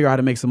 I got to figure out how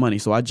to make some money.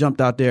 So I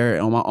jumped out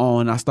there on my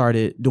own. I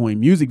started doing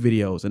music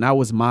videos. And that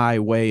was my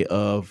way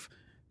of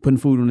putting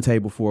food on the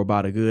table for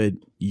about a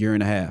good year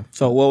and a half.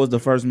 So what was the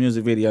first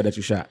music video that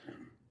you shot?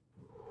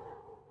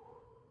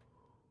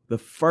 The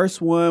first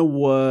one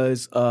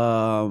was,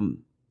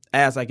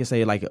 as I can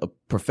say, like a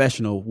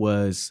professional,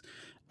 was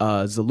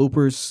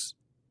Zaloopers,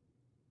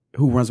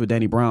 who runs with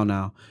Danny Brown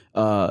now.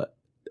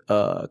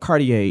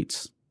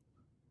 Cartiades.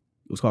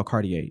 It was called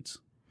Cartiades.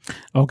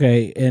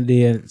 Okay, and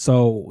then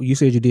so you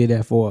said you did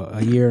that for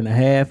a year and a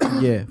half.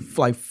 Yeah,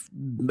 like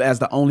as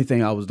the only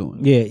thing I was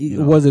doing.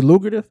 Yeah, was it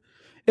lucrative?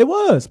 It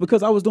was,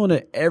 because I was doing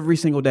it every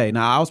single day.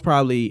 Now I was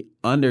probably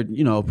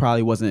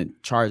probably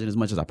wasn't charging as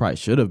much as I probably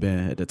should have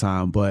been at the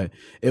time, but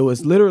it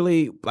was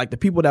literally like the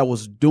people that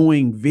was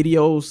doing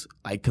videos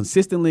like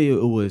consistently. It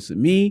was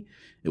me,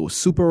 it was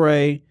Super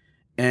Ray,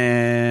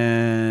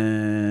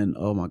 and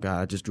oh my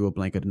god, I just drew a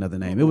blank at another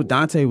name. It was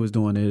Dante was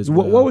doing it as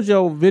well. What was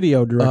your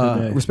video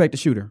director name? Respect the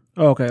Shooter.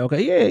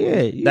 Okay,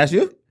 yeah. That's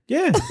you?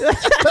 Yeah.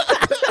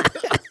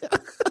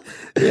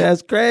 Yeah,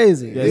 that's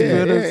crazy. Yeah, you know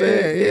what I'm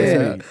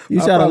saying? Yeah. You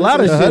shot a lot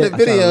of shit.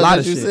 Videos, a lot that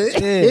of you shit.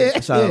 said. I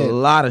shot a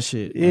lot of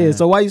shit. Yeah,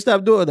 so why you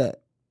stopped doing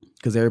that?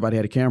 Because everybody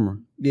had a camera.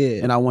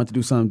 Yeah. And I wanted to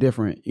do something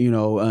different,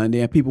 and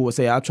then people would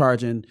say I'm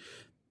charging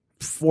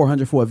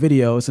 $400 for a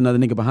video. It's another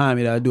nigga behind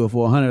me that'll do it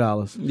for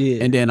 $100.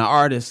 Yeah. And then an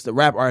artist, the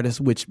rap artist,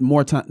 which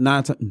more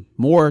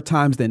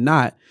times than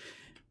not,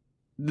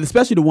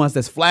 especially the ones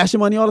that's flashing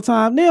money all the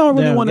time, they don't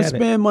really want to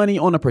spend money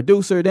on a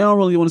producer. They don't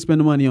really want to spend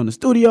the money on the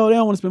studio. They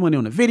don't want to spend money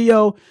on the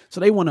video. So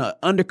they want to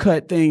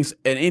undercut things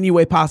in any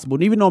way possible.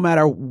 And even no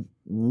matter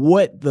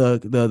what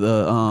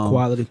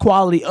the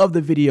quality of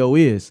the video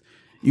is,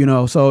 you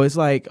know. So it's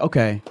like,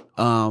 okay,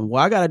 well,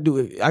 I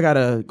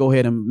gotta go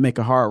ahead and make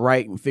a hard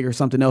right and figure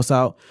something else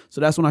out. So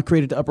that's when I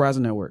created the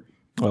Uprising Network.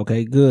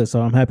 Okay, good.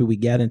 So I'm happy we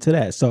got into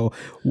that. So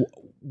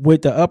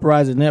with the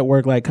Uprising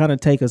Network, like, kind of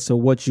take us to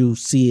what you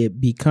see it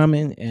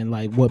becoming and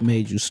like what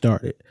made you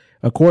start it.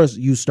 Of course,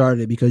 you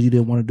started it because you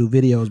didn't want to do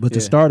videos, but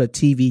to start a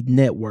TV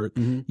network,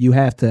 you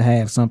have to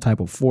have some type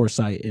of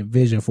foresight and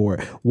vision for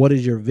it. What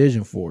is your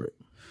vision for it?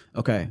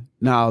 Okay.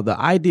 Now the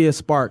idea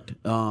sparked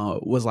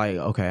was like,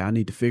 okay, I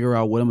need to figure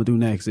out what I'm gonna do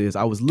next. Is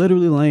I was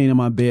literally laying in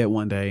my bed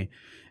one day,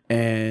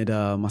 and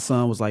my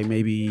son was like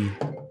maybe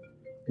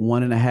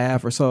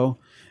 1.5 or so,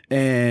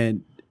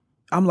 and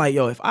I'm like,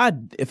 yo, if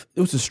it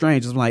was just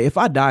strange. I'm like, if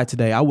I died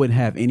today, I wouldn't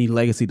have any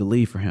legacy to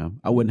leave for him.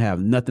 I wouldn't have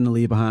nothing to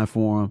leave behind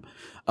for him.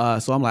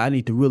 So I'm like, I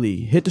need to really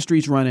hit the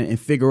streets running and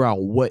figure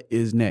out what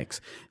is next.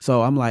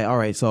 So I'm like, all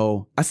right.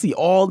 So I see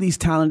all these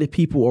talented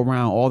people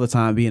around all the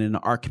time, being in the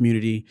art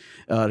community,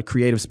 the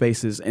creative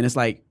spaces, and it's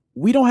like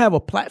we don't have a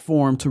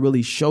platform to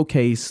really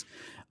showcase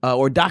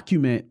or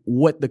document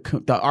what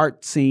the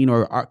art scene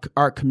or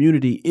art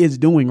community is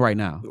doing right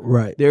now.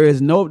 Right.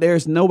 There's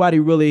nobody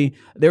really.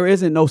 There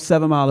isn't no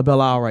 7 Mile of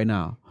Belle Isle right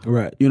now.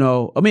 Right. You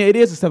know, I mean, it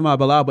is a 7 Mile of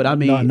Belle Isle, but I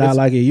mean, not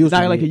like it used to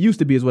be. Not like it used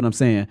to be is what I'm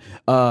saying.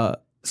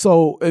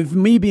 So if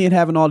me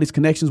having all these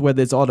connections,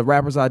 whether it's all the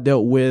rappers I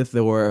dealt with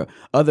or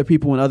other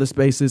people in other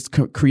spaces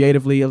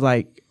creatively, it's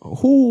like,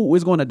 who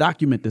is going to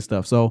document this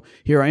stuff? So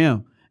here I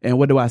am. And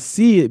what do I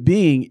see it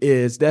being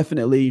is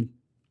definitely,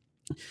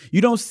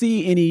 you don't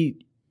see any,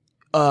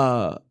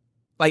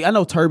 like, I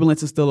know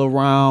Turbulence is still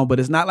around, but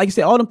it's not, like you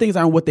said, all them things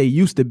aren't what they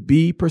used to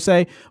be per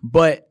se,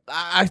 but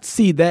I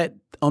see that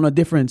on a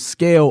different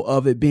scale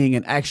of it being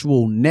an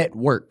actual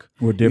network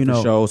where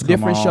different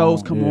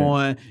shows come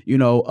on, you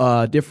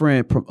know,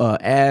 different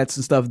ads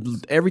and stuff,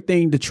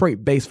 everything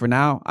Detroit based for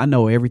now. I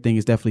know everything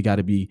has definitely got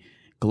to be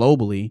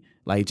globally.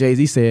 Like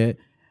Jay-Z said,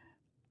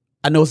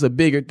 I know it's a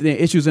bigger thing,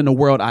 issues in the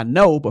world I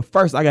know, but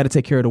first I got to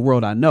take care of the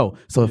world I know.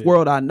 So if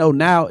world I know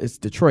now is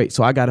Detroit.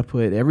 So I got to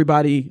put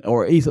everybody,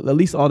 or at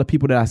least all the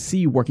people that I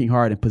see working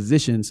hard in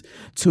positions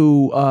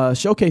to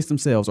showcase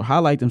themselves or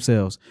highlight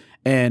themselves.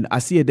 And I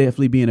see it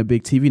definitely being a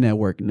big TV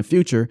network in the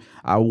future.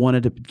 I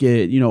wanted to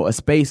get, you know, a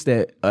space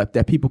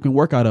that people can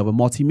work out of, a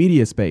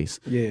multimedia space.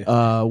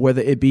 Yeah.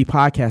 Whether it be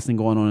podcasting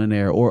going on in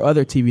there or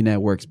other TV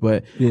networks,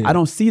 but I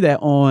don't see that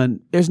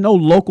there's no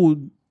local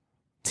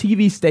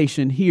TV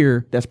station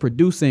here that's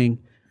producing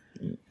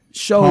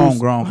shows,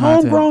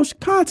 homegrown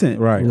content.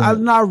 Right.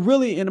 I'm not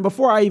really, and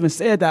before I even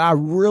said that, I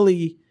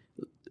really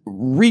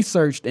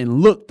researched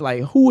and looked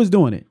like who is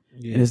doing it,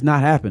 and it's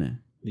not happening.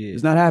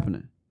 It's not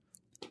happening.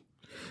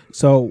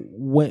 So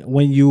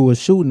when you were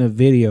shooting the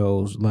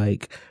videos,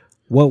 like,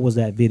 what was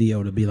that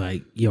video to be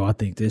like, yo, I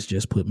think this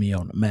just put me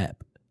on the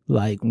map?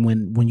 Like,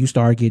 when you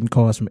started getting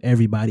calls from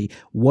everybody,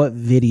 what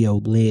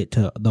video led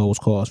to those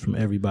calls from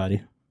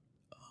everybody?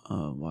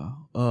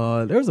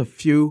 Wow. There's a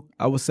few,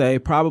 I would say.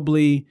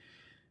 Probably,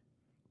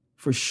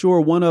 for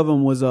sure, one of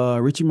them was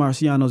Richie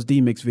Marciano's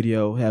D-Mix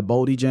video. It had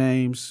Boldy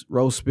James,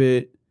 Rose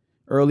Spit,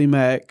 Early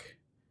Mac,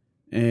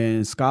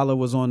 and Scholar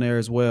was on there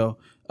as well.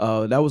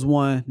 That was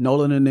one.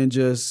 Nolan and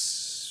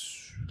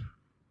Ninjas.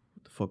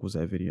 What the fuck was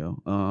that video?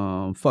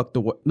 Not Fuck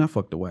the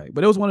Wag,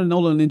 but it was one of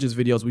Nolan and Ninjas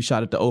videos we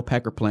shot at the old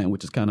Packer plant,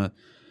 which is kind of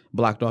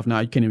blocked off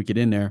now. You can't even get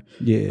in there.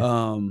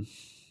 Yeah.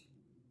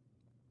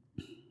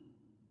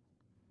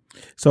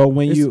 So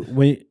when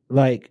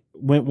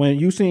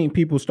you seen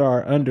people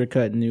start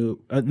undercutting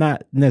you,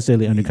 not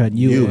necessarily undercutting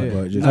you,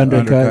 but just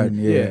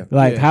undercutting,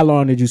 like, how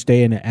long did you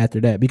stay in it after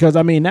that? Because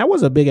I mean, that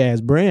was a big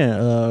ass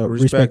brand.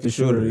 Respect the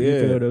Shooter. You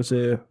feel what I'm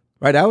saying?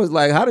 Right. I was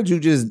like, how did you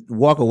just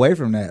walk away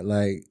from that?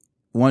 Like,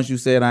 once you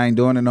said I ain't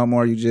doing it no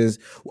more, you just,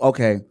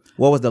 okay.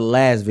 What was the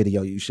last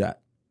video you shot?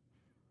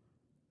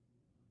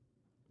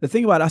 The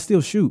thing about it, I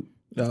still shoot.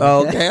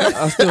 Okay.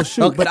 I still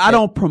shoot, but I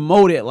don't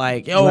promote it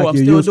like, yo, like I'm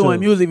still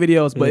doing music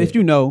videos. But if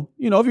you know,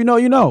 if you know,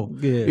 you know.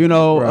 Yeah. You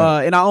know,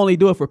 right. And I only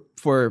do it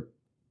for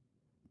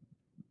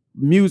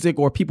music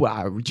or people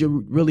I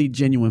really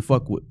genuine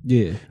fuck with.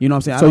 Yeah. You know what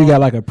I'm saying? So you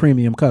got like a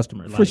premium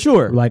customer. Like, for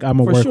sure. Like, I'm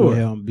going to work with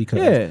him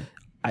because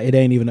it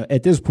ain't even,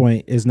 at this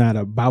point, it's not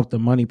about the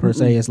money per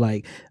se. It's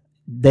like,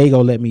 they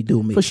gonna let me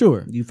do me. For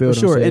sure. You feel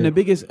for what I'm saying? And the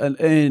biggest,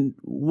 and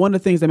one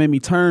of the things that made me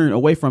turn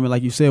away from it,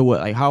 like you said,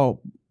 how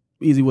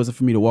easy was it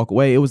for me to walk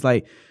away? It was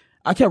like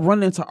I kept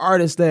running into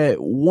artists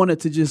that wanted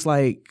to just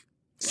like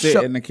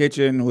sit in the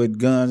kitchen with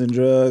guns and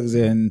drugs,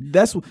 and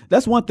that's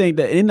one thing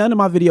that in none of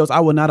my videos I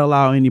will not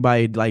allow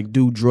anybody like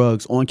do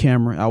drugs on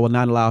camera. I will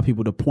not allow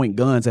people to point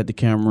guns at the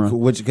camera,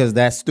 because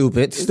that's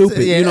stupid.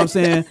 Yeah. You know what I'm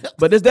saying?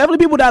 But there's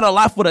definitely people that are a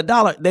lot for the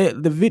dollar.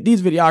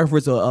 These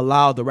videographers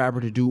allow the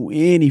rapper to do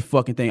any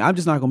fucking thing. I'm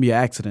just not gonna be an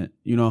accident,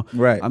 you know?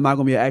 Right. I'm not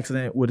gonna be an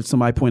accident with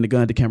somebody pointing a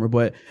gun at the camera.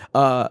 But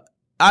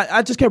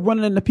I just kept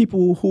running into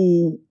people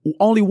who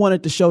only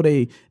wanted to show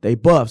they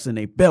buffs and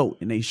they belt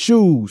and they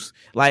shoes.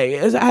 Like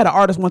I had an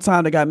artist one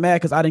time that got mad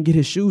because I didn't get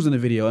his shoes in the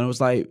video, and it was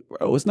like,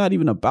 bro, it's not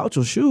even about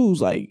your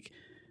shoes. Like,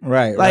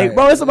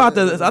 bro, it's about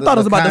I thought it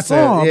was about the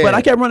song, but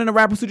I kept running into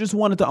rappers who just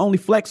wanted to only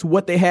flex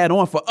what they had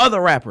on for other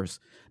rappers.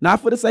 Not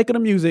for the sake of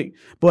the music,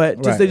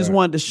 but just they just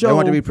wanted to show. They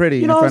wanted to be pretty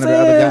you in know front of the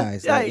other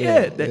guys.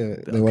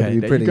 They wanted to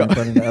be pretty in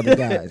front of the other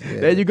guys. Yeah.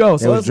 There you go.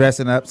 They was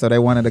dressing up, so they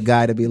wanted a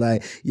guy to be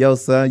like, "Yo,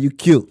 son, you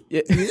cute.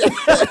 Yeah.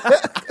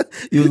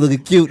 You looking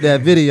cute in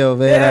that video,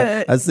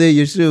 man. I see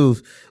your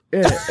shoes."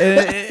 Yeah.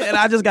 and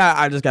I just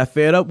got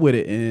fed up with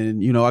it,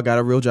 and you know I got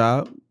a real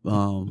job,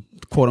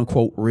 quote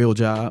unquote real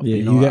job. Yeah,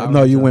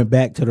 you you went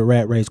back to the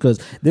rat race because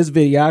this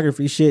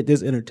videography shit,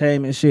 this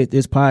entertainment shit,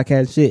 this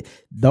podcast shit,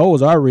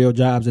 those are real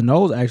jobs, and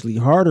those actually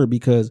harder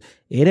because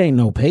it ain't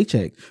no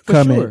paycheck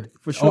coming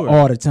for sure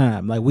all the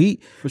time. Like we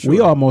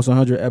almost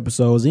 100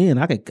 episodes in.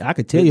 I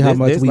could tell you how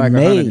much we like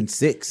made.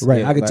 106.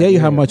 Right, I could tell you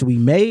how much we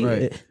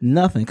made.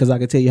 Nothing, because I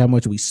could tell you how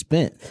much we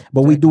spent.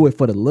 But we do it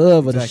for the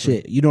love of the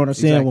shit. You know what I'm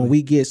saying? When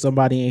we get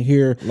somebody in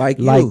here like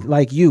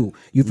you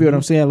feel what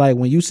I'm saying? Like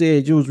when you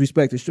said you was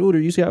respect the shooter,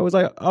 you see I was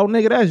like, oh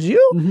nigga, that's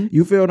you.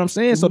 You feel what I'm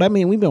saying? So that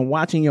means we've been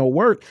watching your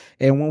work,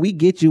 and when we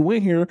get you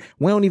in here,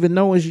 we don't even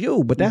know it's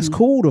you. But that's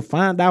cool to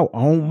find out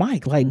on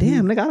mic. Like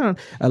damn, nigga,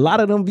 a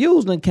lot of them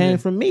views done came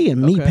from me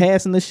and me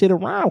passing the shit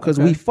around because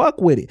we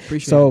fuck with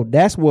it. So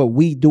that's what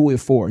we do it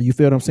for. You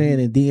feel what I'm saying?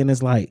 And then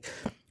it's like,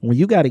 when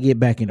you got to get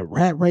back in the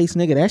rat race,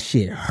 nigga, that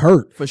shit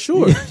hurt. For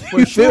sure.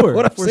 For sure.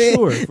 What I'm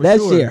saying? That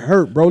shit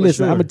hurt, bro.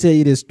 Listen, I'm going to tell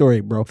you this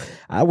story, bro.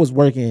 I was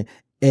working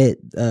at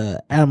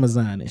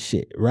Amazon and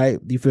shit, right?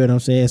 You feel what I'm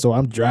saying? So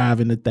I'm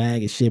driving the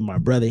thing and shit. My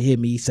brother hit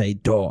me. He say,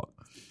 dog,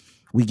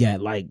 we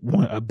got like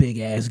a big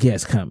ass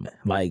guest coming.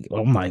 Like,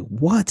 I'm like,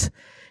 what?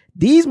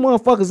 These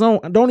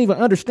motherfuckers don't even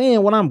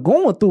understand what I'm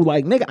going through.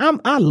 Like, nigga,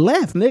 I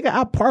left, nigga.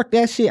 I parked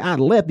that shit. I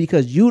left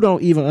because you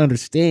don't even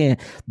understand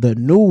the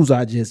news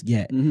I just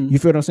got. You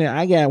feel what I'm saying?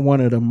 I got one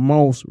of the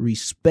most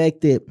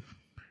respected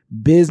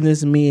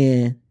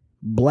businessmen,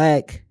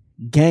 black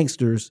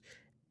gangsters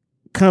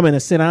coming to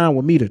sit down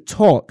with me to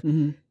talk.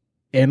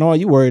 And all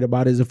you worried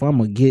about is if I'm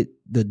going to get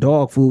the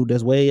dog food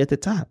that's way at the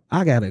top.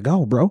 I got to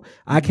go, bro.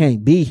 I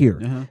can't be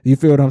here. You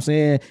feel what I'm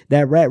saying?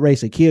 That rat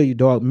race will kill you,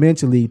 dog,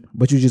 mentally,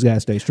 but you just got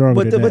to stay strong.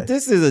 But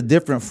this is a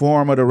different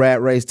form of the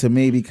rat race to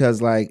me because,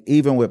 like,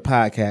 even with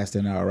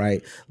podcasting, all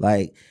right,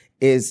 like,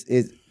 it's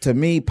to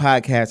me,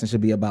 podcasting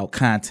should be about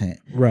content.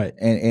 Right.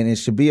 And it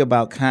should be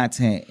about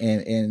content.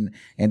 And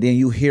then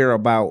you hear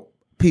about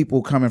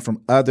people coming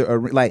from other,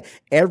 like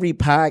every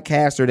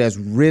podcaster that's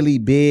really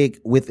big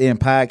within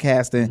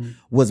podcasting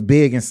was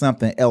big in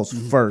something else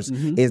first.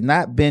 It's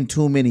not been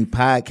too many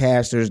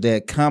podcasters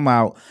that come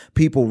out,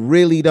 people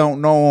really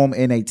don't know them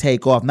and they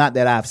take off. Not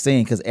that I've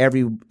seen, because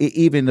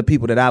even the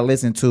people that I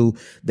listen to,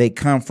 they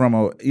come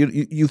from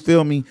you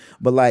feel me?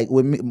 But like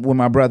with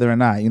my brother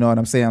and I, you know what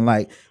I'm saying?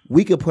 Like,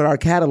 we could put our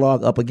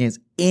catalog up against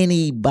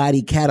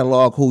anybody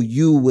catalog who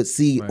you would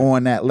see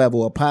on that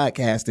level of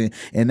podcasting,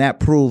 and that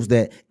proves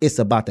that it's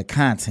about the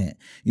content.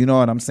 You know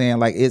what I'm saying?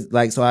 Like, it's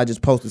like, so I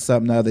just posted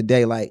something the other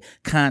day, like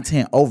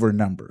content over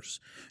numbers.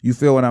 You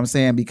feel what I'm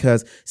saying?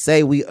 Because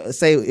say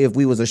if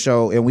we was a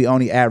show and we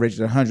only averaged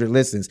 100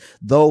 listens,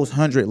 those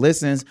 100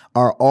 listens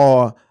are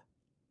all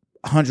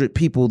 100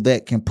 people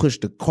that can push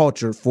the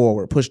culture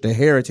forward, push the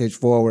heritage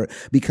forward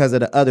because of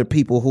the other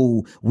people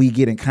who we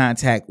get in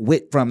contact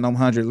with from them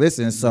 100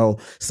 listens. So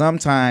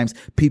sometimes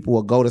people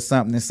will go to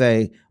something and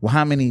say, well,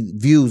 how many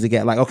views it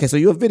got? Like, okay, so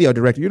you're a video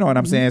director. You know what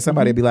I'm saying?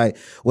 Somebody be like,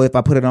 well, if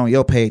I put it on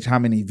your page, how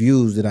many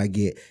views did I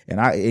get?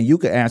 And you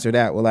could answer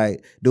that with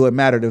like, do it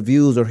matter the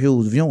views or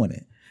who's viewing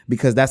it?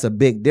 Because that's a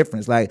big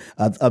difference. Like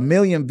a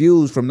million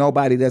views from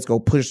nobody that's gonna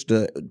push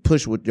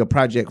with your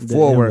project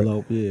forward.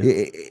 Envelope,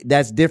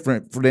 that's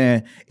different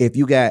than if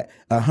you got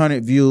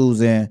 100 views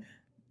and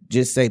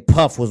just say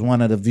Puff was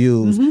one of the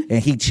views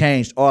and he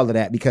changed all of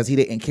that because he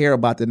didn't care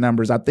about the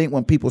numbers. I think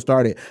when people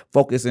started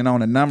focusing on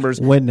the numbers,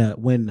 when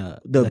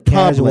the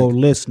casual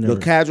listener,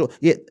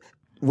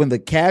 when the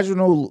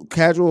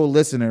casual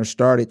listener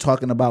started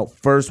talking about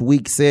first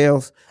week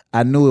sales,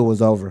 I knew it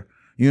was over.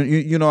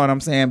 You know what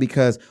I'm saying?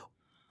 Because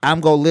I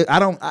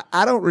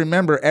don't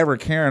remember ever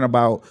caring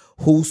about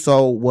who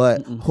sold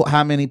what,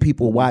 how many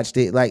people watched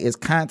it. Like, it's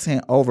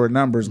content over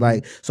numbers.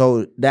 Like,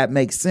 so that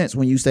makes sense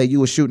when you say you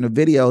were shooting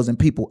the videos and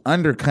people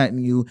undercutting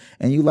you,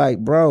 and you like,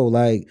 bro,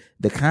 like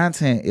the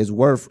content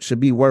should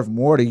be worth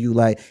more to you.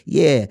 Like,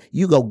 yeah,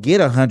 you go get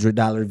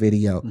 $100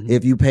 video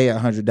if you pay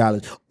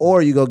 $100,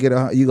 or you go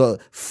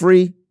get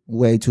free.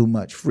 way too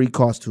much. Free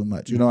costs too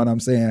much. You know what I'm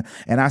saying?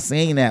 And I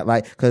seen that,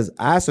 like, because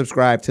I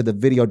subscribe to the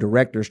video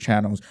directors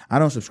channels. I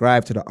don't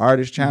subscribe to the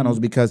artist channels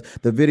because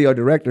the video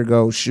director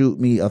goes shoot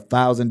me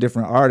 1,000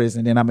 different artists,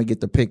 and then I'm gonna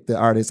get to pick the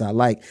artists I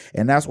like.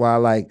 And that's why I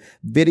like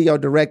video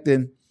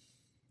directing.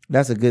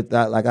 That's a good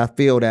thought. Like, I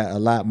feel that a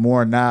lot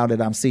more now that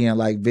I'm seeing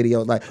like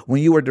videos. Like,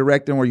 when you were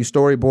directing, were you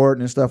storyboarding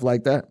and stuff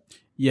like that?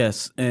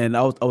 Yes, and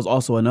that was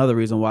also another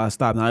reason why I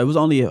stopped. Now, it was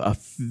only a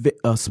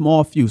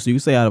small few. So you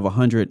could say out of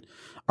 100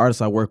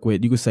 artists I work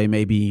with, you could say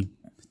maybe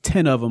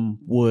 10 of them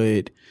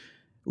would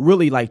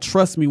really like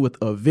trust me with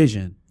a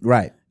vision.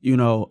 Right. You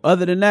know,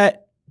 other than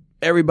that,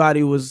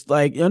 everybody was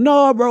like,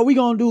 no, bro, we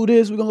gonna do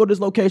this. We gonna go to this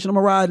location. I'm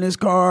gonna ride in this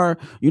car.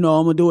 You know,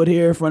 I'm gonna do it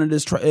here in front of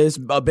this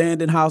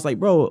abandoned house. Like,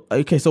 bro,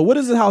 okay, so what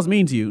does this house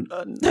mean to you?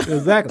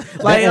 Exactly.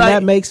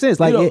 That makes sense.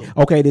 Like, you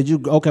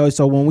know,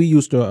 so when we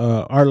used to,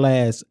 our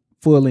last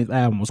full-length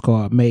album was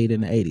called Made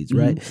in the 80s,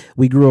 right? Mm-hmm.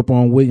 We grew up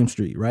on William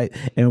Street, right?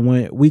 And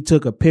when we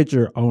took a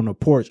picture on the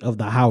porch of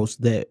the house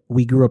that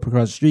we grew up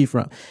across the street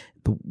from,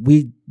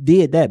 we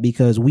did that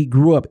because we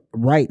grew up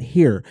right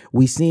here.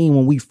 We seen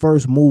when we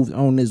first moved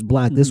on this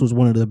block, this was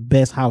one of the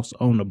best houses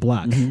on the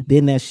block.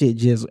 Then that shit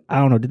just, I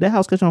don't know, did that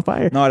house catch on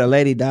fire? No, the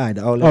lady died.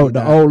 The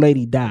old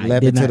lady died.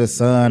 Left it to the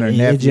son or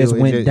nephew. It just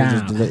went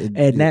down.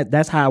 And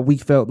that's how we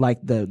felt like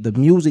the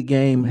music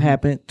game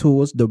happened to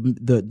us.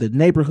 The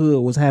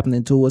neighborhood was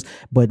happening to us.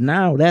 But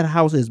now that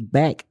house is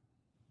back,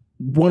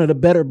 one of the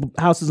better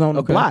houses on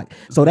the block.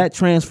 So that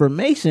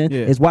transformation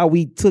is why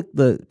we took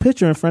the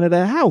picture in front of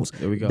that house.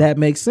 There we go. That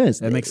makes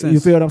sense. That makes sense.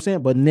 You feel what I'm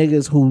saying? But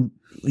niggas who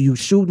you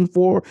shooting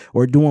for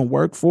or doing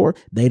work for,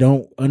 they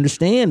don't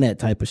understand that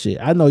type of shit.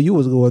 I know you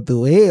was going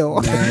through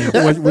hell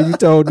when you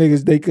told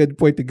niggas they couldn't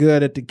point the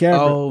gun at the camera.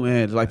 Oh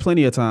man, like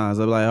plenty of times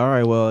I'm like, all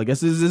right, well, I guess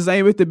this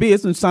ain't with the be.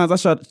 It's sometimes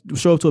I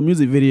show up to a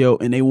music video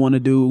and they want to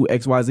do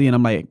XYZ and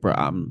I'm like, bro,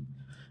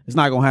 it's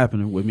not gonna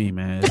happen with me,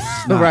 man.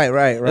 Right.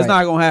 It's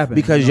not gonna happen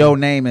because your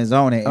name is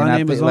on it. Our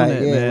name is on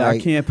it, man. Like, I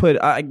can't put.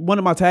 One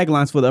of my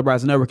taglines for the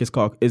Uprising Network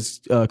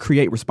is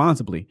create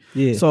responsibly.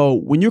 Yeah. So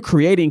when you're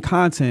creating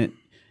content,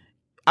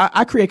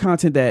 I create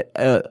content that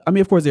I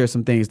mean, of course, there are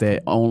some things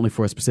that are only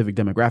for a specific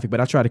demographic,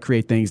 but I try to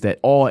create things that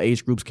all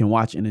age groups can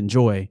watch and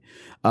enjoy.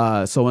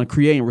 So in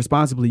creating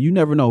responsibly, you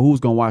never know who's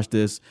gonna watch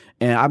this,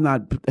 and I'm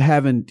not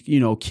having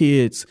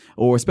kids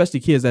or especially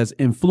kids that's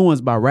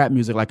influenced by rap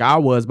music like I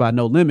was by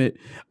No Limit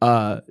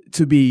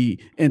to be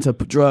into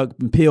drug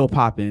and pill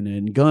popping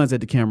and guns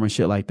at the camera and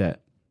shit like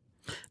that.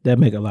 That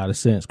make a lot of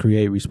sense.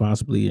 Create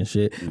responsibly and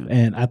shit,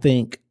 and I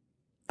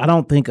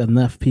don't think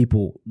enough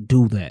people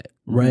do that.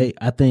 Right.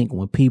 I think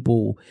when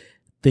people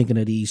thinking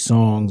of these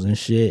songs and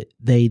shit,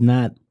 they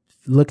not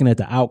looking at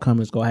the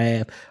outcome it's gonna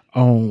have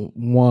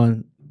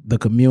on the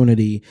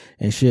community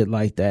and shit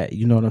like that.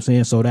 You know what I'm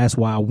saying? So that's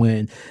why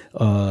when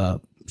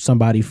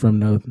somebody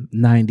from the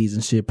 90s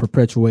and shit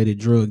perpetuated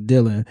drug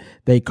dealing,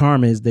 they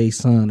karma is their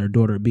son or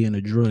daughter being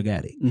a drug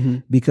addict.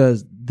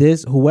 Because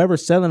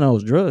whoever's selling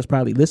those drugs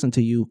probably listened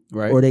to you,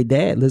 right, or they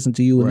dad listened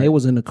to you when they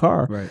was in the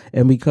car, right,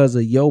 and because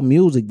of your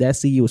music, that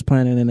seed was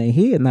planted in their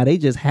head. Now they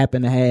just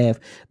happen to have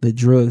the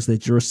drugs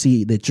that your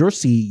seed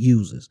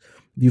uses.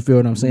 You feel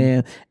what I'm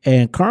saying?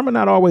 And karma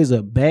not always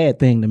a bad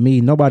thing to me.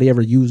 Nobody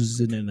ever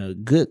uses it in a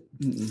good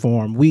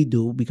form. We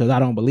do, because I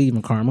don't believe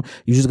in karma.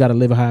 You just got to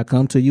live it how it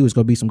come to you. It's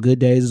going to be some good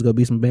days. It's going to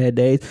be some bad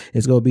days.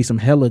 It's going to be some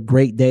hella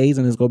great days,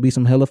 and it's going to be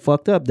some hella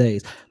fucked up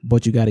days.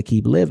 But you got to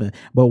keep living.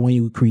 But when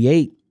you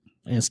create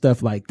and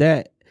stuff like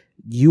that,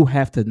 you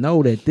have to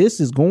know that this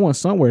is going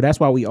somewhere. That's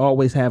why we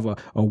always have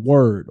a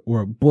word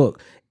or a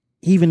book.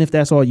 Even if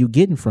that's all you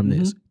getting from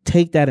this,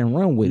 take that and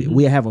run with it.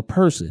 We have a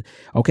person.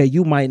 Okay,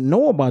 you might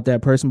know about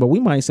that person, but we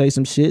might say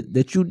some shit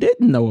that you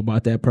didn't know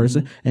about that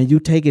person, and you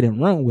take it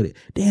and run with it.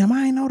 Damn,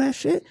 I ain't know that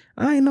shit.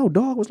 I ain't know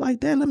dog was like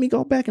that. Let me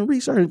go back and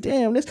research.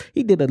 Damn,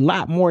 he did a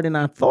lot more than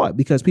I thought,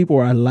 because people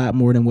are a lot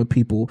more than what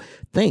people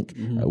think.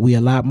 We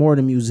a lot more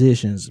than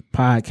musicians,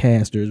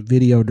 podcasters,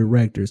 video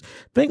directors.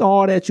 Think of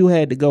all that you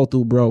had to go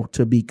through, bro,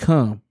 to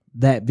become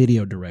that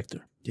video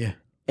director. Yeah.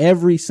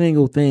 Every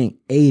single thing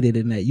aided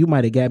in that. You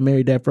might have got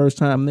married that first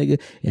time, nigga,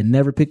 and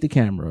never picked the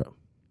camera up.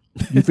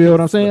 You feel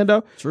what I'm saying,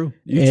 though? True.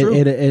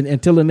 And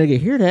until a nigga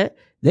hear that,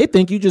 they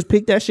think you just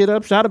picked that shit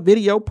up, shot a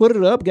video, put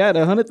it up, got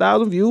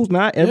 100,000 views.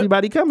 Now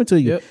everybody coming to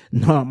you.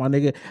 No, my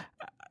nigga.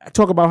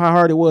 Talk about how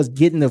hard it was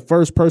getting the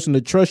first person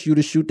to trust you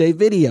to shoot their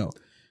video.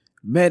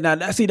 Man, now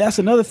that's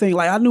another thing.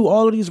 Like, I knew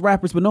all of these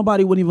rappers, but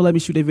nobody wouldn't even let me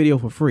shoot their video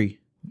for free.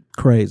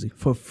 Crazy.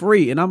 For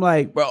free. And I'm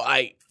like, bro,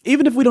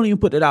 even if we don't even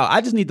put it out,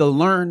 I just need to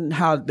learn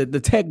how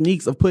the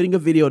techniques of putting a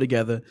video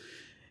together.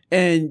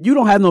 And you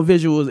don't have no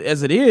visuals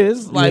as it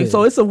is, like,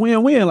 so it's a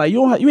win-win. Like,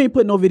 you ain't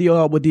putting no video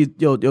out with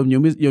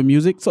your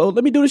music, so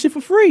let me do this shit for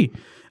free.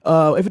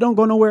 If it don't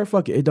go nowhere,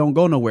 fuck it, it don't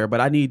go nowhere.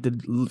 But I need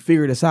to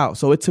figure this out.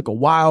 So it took a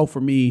while for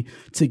me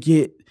to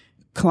get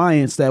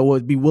clients that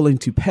would be willing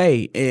to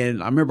pay.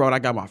 And I remember when I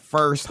got my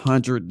first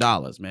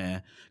 $100,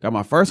 man. Got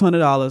my first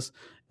 $100.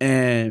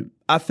 And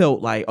I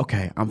felt like,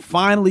 okay, I'm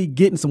finally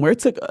getting somewhere. It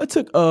took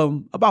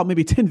about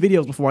maybe 10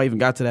 videos before I even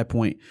got to that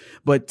point.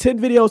 But 10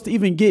 videos to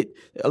even get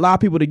a lot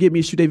of people to get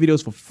me to shoot their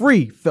videos for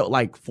free felt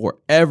like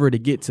forever to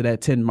get to that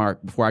 10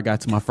 mark before I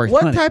got to my first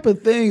What 100. type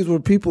of things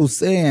were people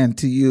saying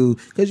to you?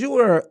 Because you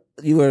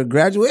were a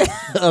graduate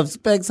of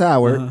Specs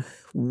Howard.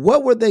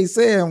 What were they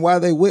saying why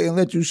they wouldn't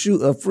let you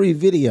shoot a free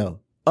video?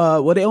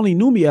 Well, they only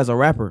knew me as a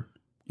rapper.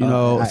 You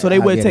know, so they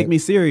wouldn't take me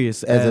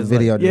serious as a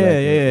video like,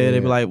 director. Yeah. They'd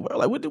be like,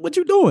 what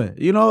you doing?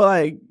 You know,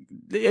 like,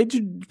 ain't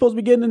you supposed to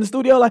be getting in the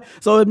studio? Like,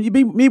 so if you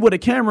be me with a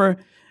camera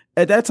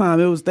at that time,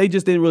 they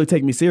just didn't really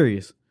take me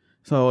serious.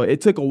 So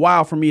it took a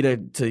while for me to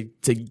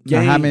gain.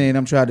 Now, how many of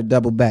them tried to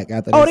double back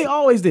after? Oh, they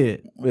always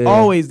did. Yeah.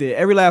 Always did.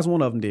 Every last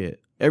one of them did.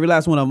 Every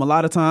last one of them. A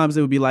lot of times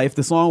it would be like, if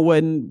the song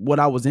wasn't what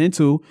I was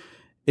into,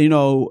 you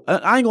know,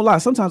 I ain't gonna lie.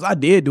 Sometimes I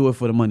did do it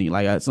for the money.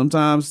 Like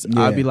sometimes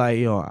I'd be like,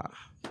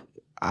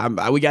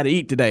 we got to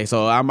eat today,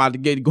 so I'm about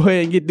to go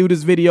ahead and do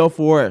this video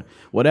for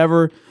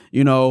whatever.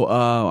 You know,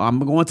 I'm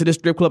going to this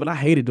strip club, and I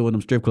hated doing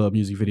them strip club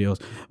music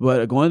videos.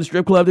 But going to the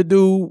strip club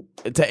to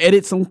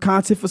edit some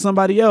content for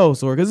somebody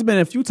else, or because there's been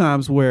a few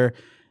times where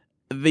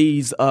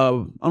these I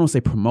don't want to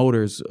say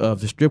promoters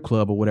of the strip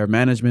club or whatever,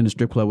 management of the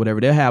strip club,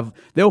 whatever,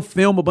 they'll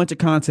film a bunch of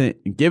content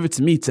and give it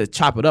to me to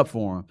chop it up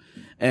for them.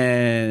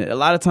 And a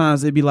lot of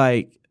times it'd be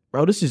like,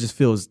 bro, this just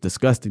feels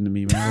disgusting to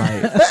me,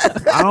 man. Like,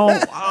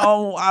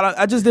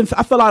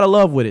 I fell out of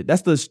love with it.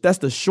 That's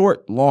the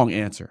short, long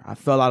answer. I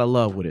fell out of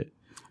love with it.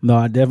 No,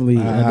 I definitely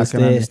understand. I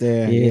can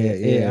understand.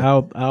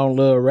 Yeah. I don't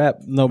love rap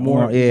no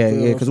more.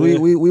 Yeah. Because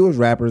we was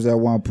rappers at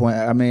one point.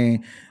 I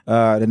mean,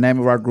 the name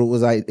of our group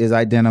is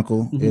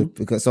identical.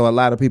 Because so a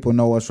lot of people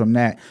know us from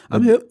that.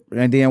 I'm hip.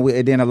 And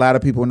then a lot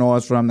of people know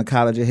us from the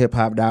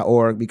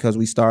collegeofhiphop.org because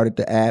we started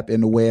the app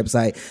and the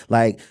website.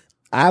 Like,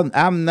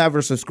 I'm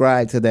never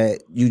subscribed to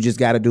that. You just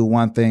got to do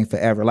one thing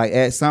forever. Like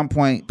at some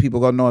point, people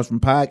gonna know us from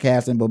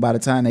podcasting, but by the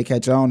time they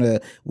catch on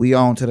we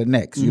on to the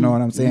next. You know what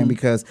I'm saying?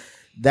 Because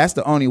that's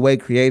the only way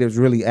creatives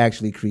really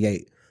actually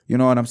create. You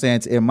know what I'm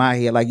saying? In my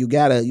head, like you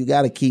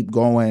gotta keep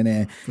going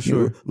and for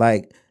sure.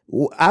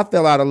 I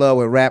fell out of love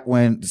with rap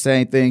when the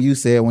same thing you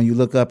said, when you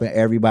look up and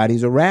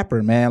everybody's a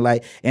rapper, man.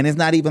 Like, and it's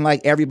not even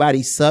like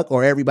everybody suck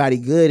or everybody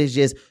good. It's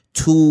just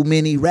too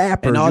many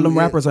rappers. And all them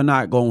rappers are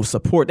not going to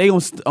support. They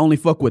going to only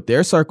fuck with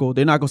their circle.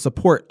 They're not going to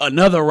support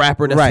another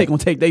rapper that's going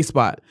to take their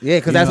spot. Yeah,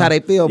 because that's how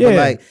they feel. Yeah. But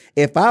like,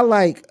 if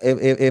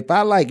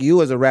I like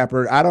you as a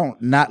rapper, I don't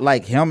not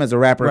like him as a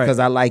rapper because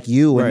I like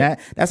you. And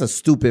that's a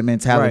stupid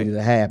mentality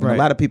to have. And a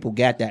lot of people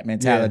got that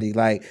mentality. Yeah.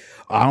 Like,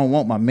 I don't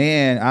want my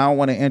man. I don't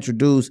want to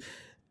introduce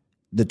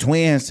the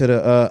twins to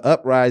the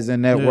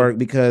Uprising network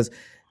because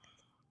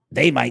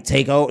they might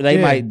take over.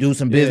 They might do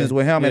some business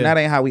with him, and that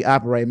ain't how we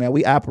operate, man.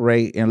 We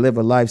operate and live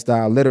a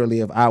lifestyle.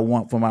 Literally, if I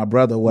want for my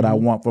brother what I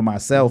want for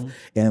myself,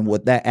 and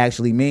what that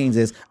actually means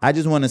is, I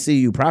just want to see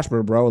you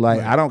prosper, bro.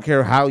 Like I don't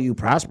care how you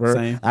prosper.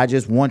 Same. I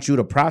just want you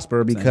to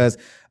prosper because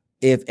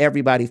if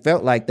everybody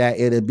felt like that,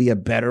 it'd be a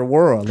better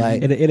world.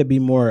 Like it'd be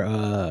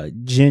more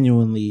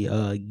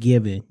genuinely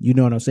given. You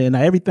know what I'm saying?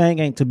 Now everything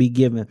ain't to be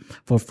given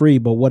for free,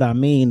 but what I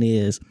mean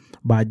is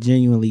by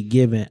genuinely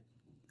giving.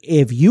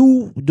 If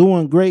you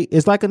doing great,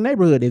 it's like a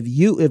neighborhood.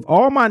 If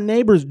all my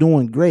neighbors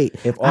doing great,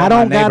 I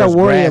don't gotta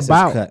worry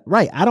about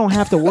I don't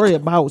have to worry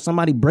about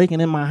somebody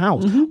breaking in my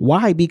house.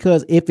 Why?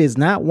 Because if it's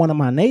not one of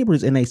my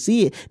neighbors and they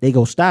see it, they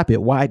go stop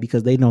it. Why?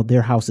 Because they know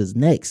their house is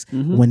next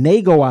when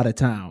they go out of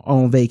town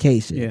on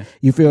vacation. Yeah.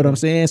 You feel what I'm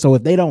saying? So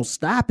if they don't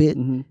stop it,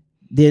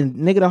 then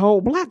nigga, the whole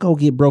block go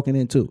get broken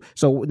into.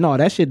 So no,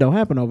 that shit don't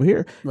happen over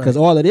here. Because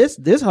all of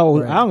this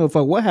whole, I don't give a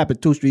fuck what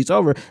happened 2 streets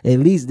over, at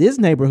least this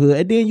neighborhood,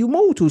 and then you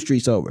move 2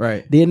 streets over.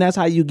 Right. Then that's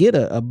how you get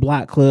a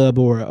block club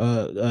or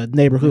a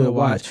neighborhood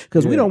watch.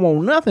 Because we don't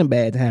want nothing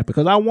bad to happen.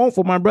 Because I want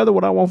for my brother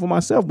what I want for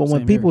myself. But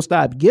when people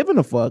stop giving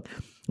a fuck,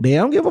 they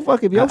don't give a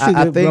fuck if your shit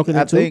get broken into.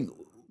 I think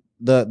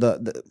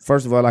the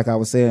first of all, like I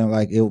was saying,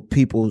 like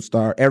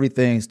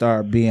everything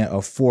started being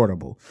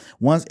affordable.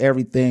 Once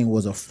everything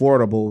was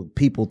affordable,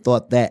 people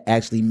thought that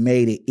actually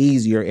made it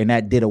easier, and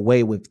that did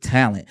away with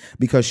talent.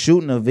 Because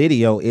shooting a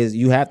video is,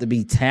 you have to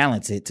be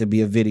talented to be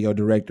a video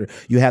director.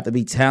 You have to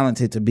be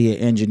talented to be an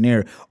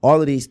engineer.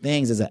 All of these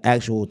things is an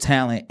actual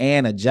talent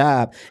and a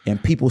job,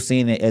 and people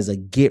seeing it as a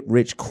get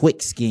rich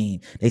quick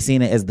scheme. They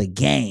seen it as the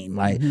game.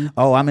 Like,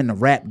 oh, I'm in the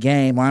rap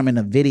game or I'm in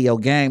the video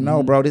game.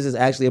 No, bro, this is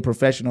actually a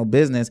professional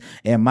business.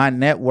 And my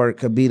network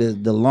could be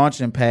the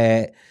launching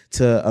pad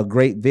to a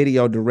great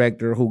video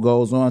director who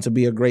goes on to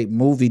be a great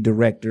movie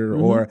director,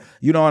 or,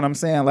 you know what I'm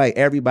saying? Like,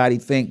 everybody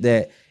think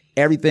that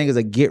everything is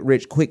a get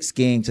rich quick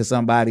scheme to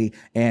somebody,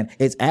 and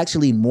it's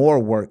actually more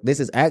work. This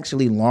is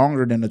actually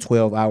longer than a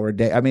 12-hour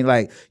day. I mean,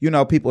 like, you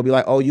know, people will be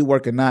like, oh, you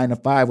work a 9 to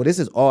 5. Well, this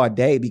is all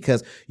day,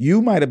 because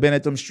you might have been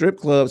at them strip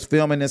clubs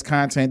filming this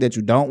content that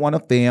you don't want to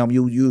film.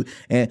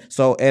 And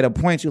so at a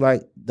point you're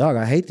like, dog,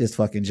 I hate this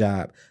fucking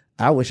job.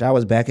 I wish I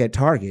was back at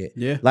Target.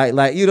 Yeah.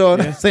 Like you know what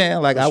I'm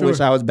saying? Like, I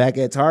wish I was back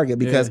at Target,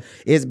 because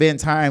it's been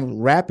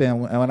time rapping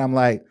when I'm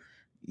like,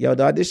 yo,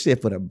 dog, this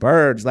shit for the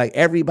birds. Like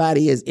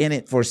everybody is in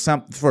it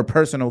for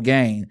personal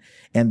gain.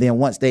 And then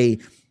once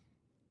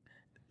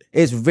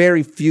it's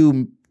very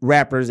few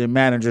rappers and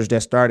managers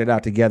that started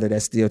out together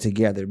that's still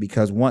together,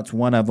 because once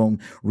one of them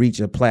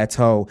reach a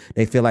plateau,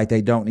 they feel like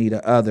they don't need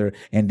the other.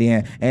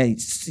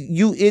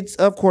 It's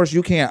of course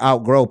you can't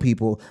outgrow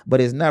people,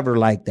 but it's never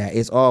like that.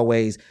 It's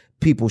always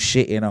people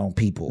shitting on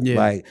people.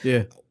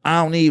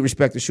 I don't need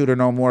Respect the Shooter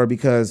no more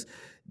because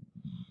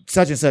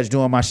such and such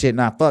doing my shit,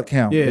 not fuck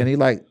him. And he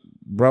like,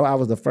 bro, I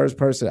was the first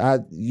person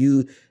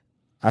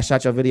I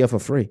shot your video for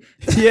free.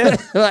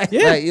 Like,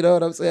 you know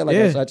what I'm saying? Like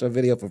I shot your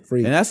video for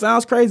free. And that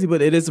sounds crazy,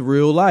 but it is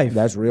real life.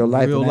 That's real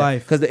life. Real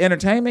life. Because the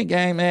entertainment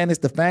game, man, it's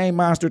the fame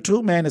monster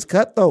too, man. It's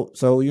cutthroat.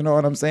 So you know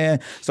what I'm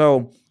saying?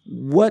 So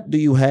what do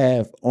you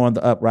have on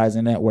the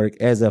Uprising Network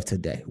as of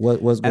today?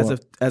 What's going on?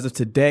 As of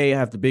today, I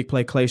have the Big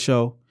Play Clay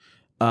Show.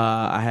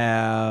 I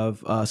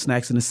have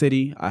Snacks in the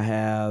City. I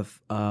have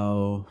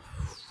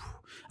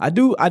I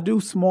do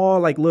small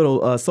like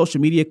little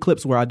social media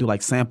clips where I do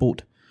like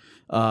sampled.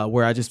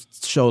 Where I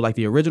just show like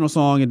the original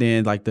song and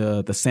then like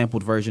the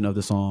sampled version of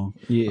the song.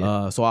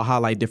 So I'll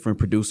highlight different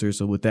producers.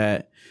 So with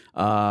that,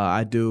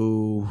 I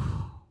do.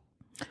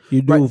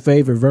 You do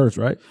favorite verse,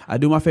 right? I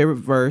do my favorite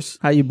verse.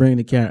 How you bring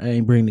the camera? I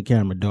ain't bring the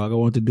camera, dog. I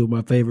want to do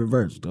my favorite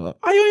verse, dog.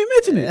 Why you ain't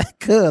mention it?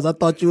 Cause I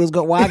thought you was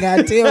going. Why I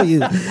gotta tell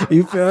you?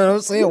 You feel what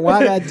I'm saying? Why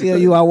I gotta tell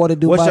you? I want to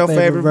do. What's my your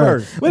favorite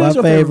verse? What my is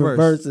your favorite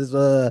verse? verse is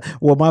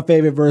my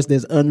favorite verse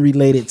that's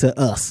unrelated to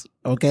us.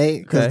 Okay,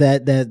 because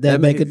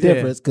that make a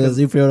difference. Because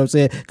you feel what I'm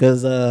saying?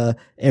 Because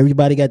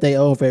everybody got their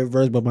own favorite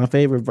verse, but my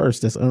favorite verse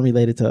that's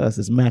unrelated to us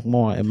is Mac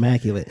Moore,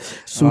 Immaculate,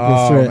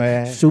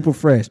 super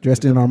fresh,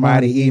 dressed in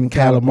Armani, eating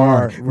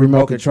calamari,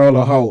 remote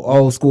controller hoe,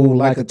 old school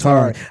like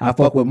Atari. I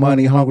fuck with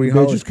money hungry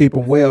bitches, keep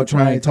them well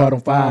trained, taught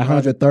them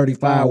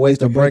 535 ways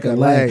to break a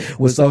leg.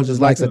 With soldiers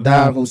like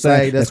Saddam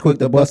Hussein, that's quick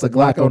to bust a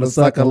Glock on a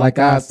sucker like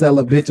I sell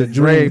a bitch a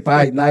dream.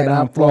 Fight night,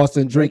 I'm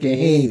flossing, drinking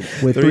heat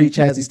with 3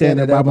 chassis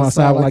standing by my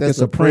side like the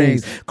Supreme.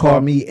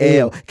 Call me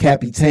El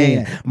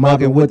Capitan,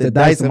 mugging with the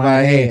dice in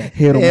my hand.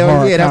 Hit them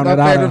hard, counted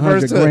out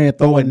 100 grand,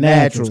 throwing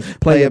naturals.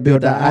 Player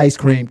built the ice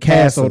cream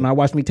castle. Now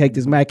watch me take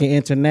this Mac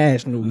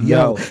international.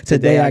 Yo,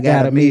 today I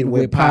got a meeting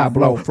with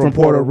Pablo from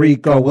Puerto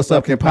Rico. What's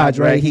up,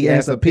 compadre? He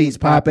answered peace,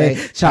 Pape.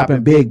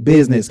 Chopping big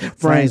business,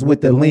 frames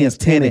with the lens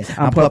tinted.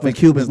 I'm puffing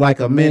Cubans like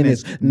a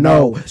menace.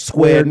 No,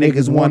 square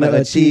niggas wanna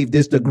achieve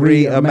this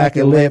degree.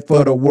 Immaculate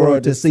for the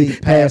world to see.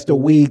 Pass the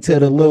weed to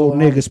the little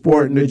niggas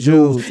sporting the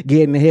jewels.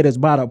 Getting hitters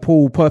by the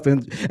pool,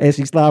 puffing as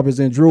she slobbers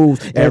and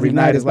drools. Every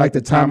night is like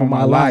the time of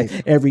my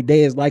life. Every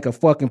day is like a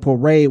fucking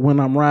parade when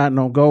I'm riding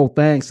on gold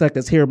things.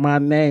 Suckers hear my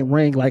name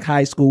ring like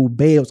high school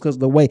bells because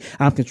the way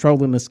I'm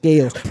controlling the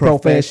scales.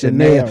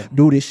 Professional.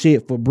 Do this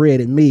shit for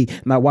bread and me.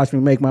 Now watch me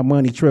make my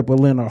money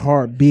triple in a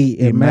heartbeat.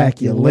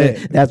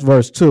 Immaculate. That's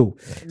verse 2.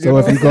 So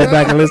if you go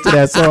back and listen to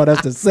that song,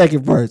 that's the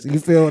second verse. You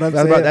feel what I'm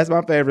saying? That's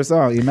my favorite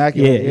song,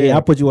 Immaculate. Yeah,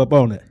 I put you up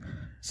on it.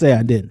 Say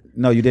I didn't.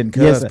 No, you didn't.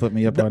 Cuz put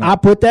me up on it. I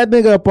put that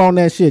nigga up on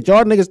that shit.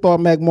 Y'all niggas thought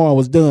Mac Moore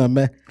was done,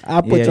 man.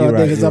 I put y'all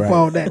niggas up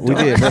on that. We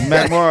did. But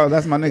Mac Moore,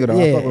 that's my nigga though.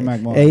 I fuck with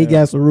Mac Moore. And he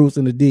got some roots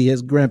in the D.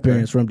 His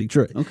grandparents from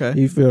Detroit. Okay.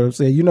 You feel what I'm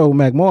saying? You know who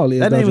Mac Moore is.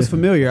 That name is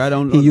familiar. I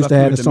don't. He used to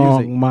have a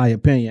song, music. My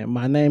Opinion.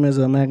 My name is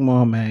Mac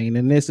Moore, man,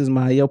 and this is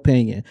my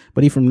opinion.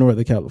 But he from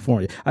Northern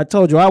California. I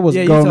told you I was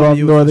going off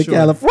Northern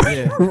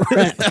California.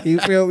 Right. You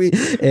feel me?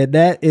 And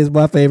that is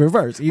my favorite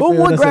verse. But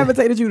what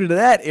gravitated you to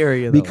that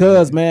area though?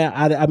 Because man,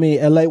 I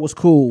mean LA was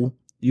cool.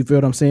 You feel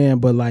what I'm saying?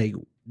 But like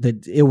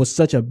it was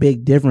such a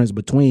big difference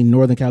between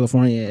Northern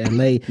California and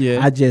LA.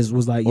 I just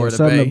was like,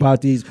 something Bay.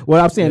 about these.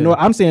 Well, I'm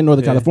saying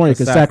Northern California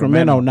because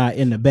Sacramento not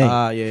in the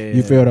Bay.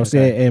 You feel what I'm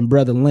saying? And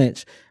Brother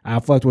Lynch, I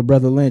fucked with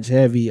Brother Lynch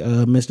heavy.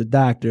 Mr.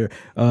 Doctor,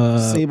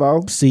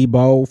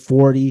 Sebo,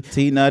 40,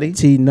 T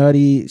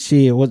Nutty,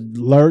 shit, was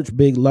Lurch,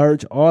 Big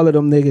Lurch, all of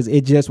them niggas.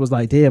 It just was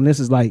like, damn, this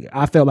is like,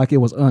 I felt like it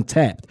was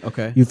untapped.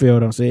 Okay, you feel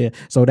what I'm saying?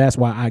 So that's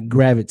why I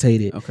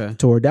gravitated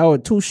toward that.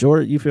 Was Too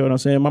Short. You feel what I'm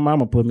saying? My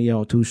mama put me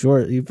on Too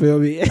Short. You feel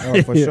me?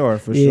 Oh, for sure.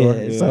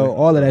 Yeah. So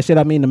all of that shit.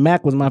 I mean, The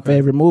Mac was my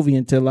favorite movie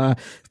until I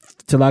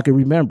could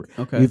remember.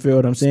 Okay. You feel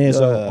what I'm saying?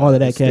 So all of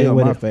that came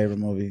with my it. favorite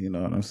movie. You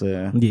know what I'm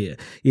saying?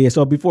 Yeah.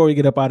 So before we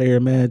get up out of here,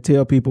 man,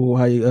 tell people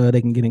how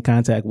they can get in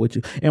contact with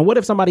you. And what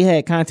if somebody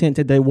had content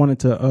that they wanted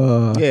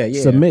to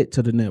submit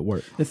to the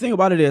network? The thing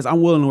about it is,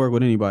 I'm willing to work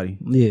with anybody.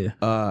 Yeah.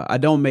 I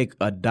don't make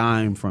a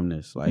dime from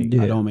this. I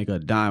don't make a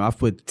dime.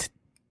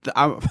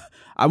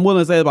 I'm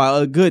willing to say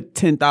about a good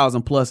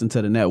 10,000 plus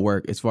into the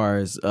network as far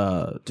as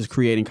just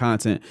creating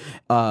content.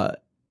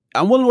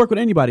 I'm willing to work with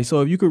anybody.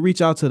 So if you could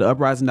reach out to the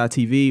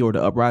Uprising.tv or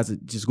the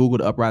Uprising, just Google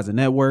the Uprising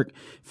Network,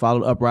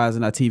 follow the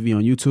Uprising.tv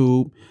on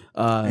YouTube.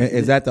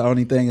 Is that the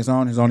only thing it's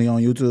on? It's only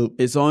on YouTube?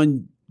 It's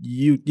on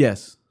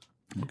yes.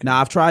 Okay.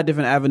 Now I've tried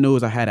different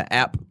avenues. I had an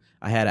app.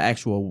 I had an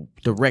actual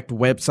direct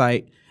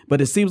website. But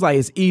it seems like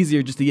it's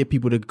easier just to get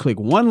people to click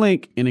one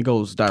link and it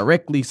goes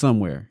directly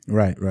somewhere.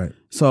 Right.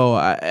 So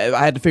I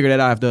had to figure that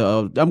out.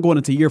 I'm going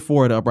into year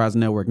 4 of the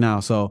Uprising Network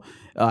now, so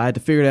I had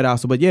to figure that out.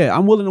 So, but yeah,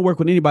 I'm willing to work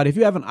with anybody. If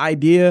you have an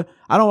idea,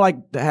 I don't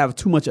like to have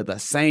too much of the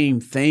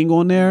same thing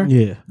on there.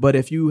 Yeah. But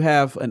if you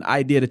have an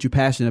idea that you're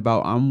passionate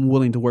about, I'm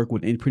willing to work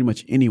with pretty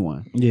much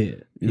anyone. Yeah.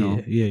 You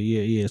know?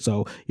 Yeah.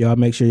 So y'all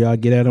make sure y'all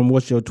get at them.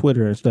 What's your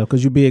Twitter and stuff?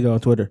 Because you big on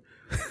Twitter.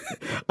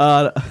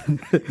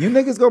 You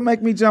niggas gonna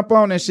make me jump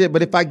on and shit,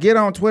 but if I get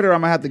on Twitter,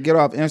 I'm gonna have to get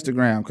off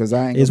Instagram because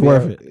I ain't. It's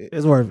worth it.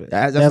 It's worth it.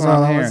 That's what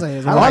all I'm I'm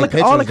saying.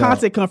 hearing. All the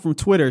content come from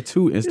Twitter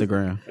to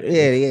Instagram.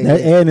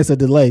 Yeah. And it's a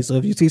delay. So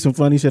if you see some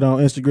funny shit on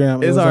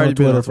Instagram, It's was already on been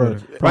Twitter on Twitter.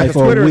 for Right, probably 'cause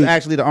for Twitter a is week.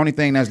 actually the only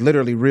thing that's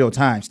literally real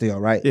time still,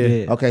 right?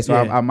 Yeah. Okay, so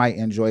Yeah. I might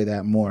enjoy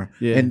that more.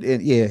 Yeah. And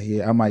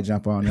yeah, I might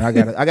jump on it. I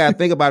gotta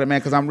think about it, man,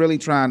 because I'm really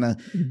trying to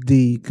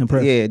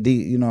Decompress.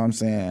 you know what I'm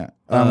saying,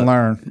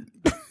 unlearn.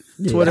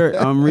 Twitter,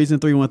 I'm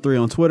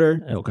Reason313 on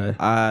Twitter. Okay.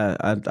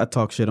 I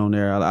talk shit on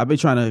there. I've been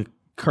trying to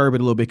curb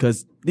it a little bit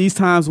because these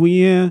times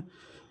we in,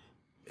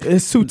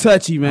 it's too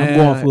touchy, man. I'm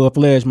going for a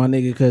fledge, my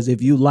nigga, because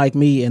if you like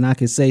me and I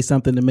can say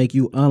something to make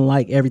you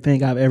unlike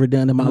everything I've ever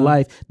done in my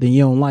life, then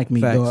you don't like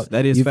me, Facts. dog.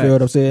 That is you facts. feel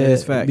what I'm saying? That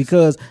is facts.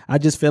 Because I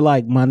just feel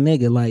like, my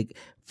nigga, like,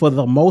 for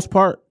the most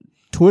part,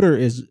 Twitter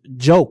is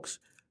jokes.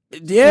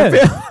 Yeah. You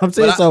feel what I'm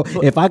saying? So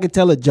if I could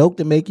tell a joke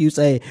to make you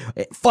say,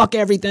 fuck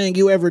everything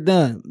you ever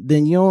done,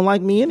 then you don't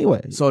like me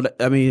anyway. So,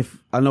 I mean,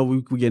 if I know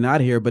we getting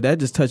out of here, but that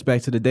just touched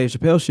back to the Dave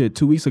Chappelle shit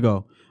 2 weeks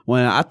ago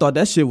when I thought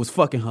that shit was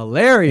fucking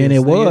hilarious. And it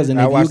was. And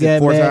I if you watched it got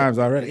 4 mad, times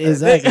already.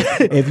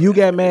 Exactly. If you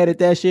got mad at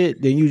that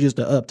shit, then you just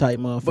an uptight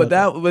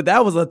motherfucker. But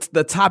that was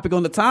the topic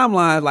on the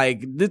timeline.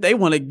 Like, they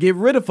want to get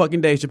rid of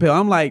fucking Dave Chappelle.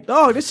 I'm like,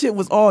 oh, this shit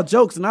was all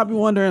jokes. And I be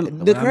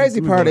wondering. The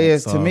crazy part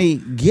is, to me,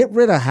 get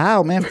rid of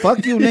how, man.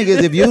 Fuck you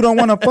niggas. If you don't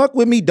want to fuck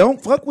with me,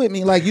 don't fuck with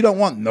me. Like, you don't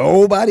want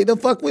nobody to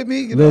fuck with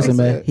me. You know Listen,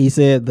 what I'm man, he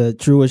said the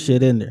truest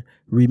shit in there.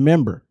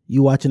 Remember,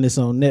 you watching this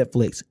on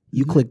Netflix.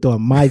 You clicked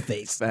on my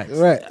face. Facts.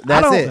 Right.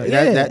 That's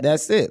it.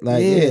 That's it.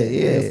 Like, yeah.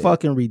 It's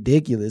fucking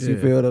ridiculous. You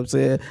feel what I'm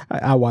saying?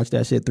 I watched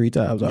that shit 3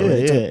 times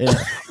already. Yeah.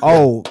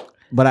 Oh,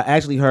 but I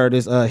actually heard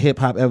this Hip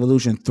Hop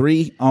Evolution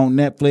 3 on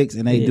Netflix,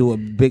 and they do a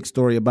big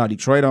story about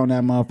Detroit on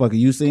that motherfucker.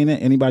 You seen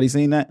it? Anybody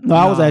seen that? No,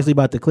 I was actually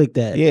about to click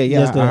that.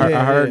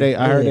 I heard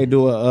they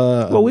do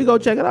a. Well, we go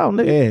check it out,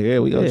 nigga. Yeah,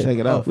 we go check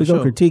it out. We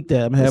go critique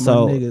that. I'm having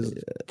So, my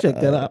niggas check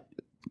that out.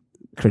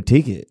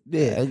 Critique it.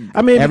 Yeah,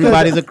 I mean,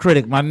 everybody's a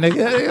critic, my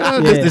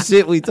nigga. This the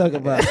shit we talk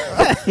about.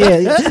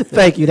 Yeah,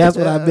 thank you. That's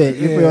what I meant.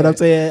 You feel what I'm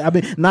saying? I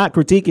mean, not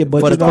critique it,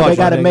 but you know, they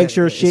got to make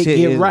sure shit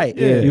get right.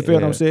 You feel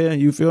what I'm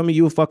saying? You feel me?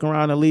 You fuck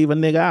around and leave a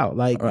nigga out,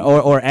 like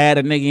or add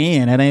a nigga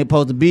in that ain't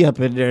supposed to be up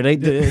in there. They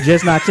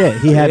just not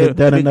yet. He hadn't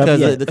done enough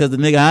yet because the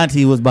nigga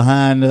auntie was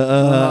behind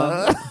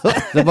the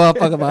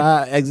motherfucker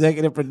behind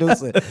executive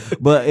producer.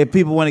 But if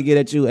people want to get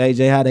at you,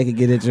 AJ, how they can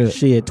get at you?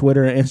 Shit,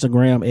 Twitter and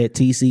Instagram at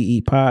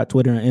TCE Pod.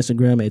 Twitter and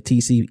Instagram at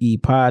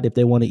TCE Pod. If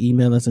they want to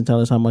email us and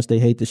tell us how much they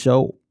hate the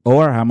show,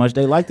 or how much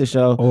they like the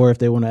show, or if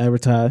they want to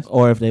advertise,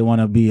 or if they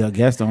want to be a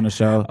guest on the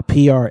show.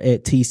 PR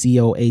at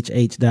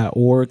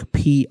TCOHH.org.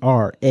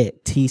 PR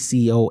at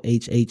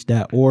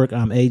TCOHH.org.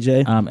 I'm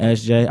AJ. I'm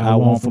SJ. I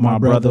want for my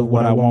brother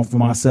what I want for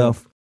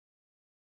myself.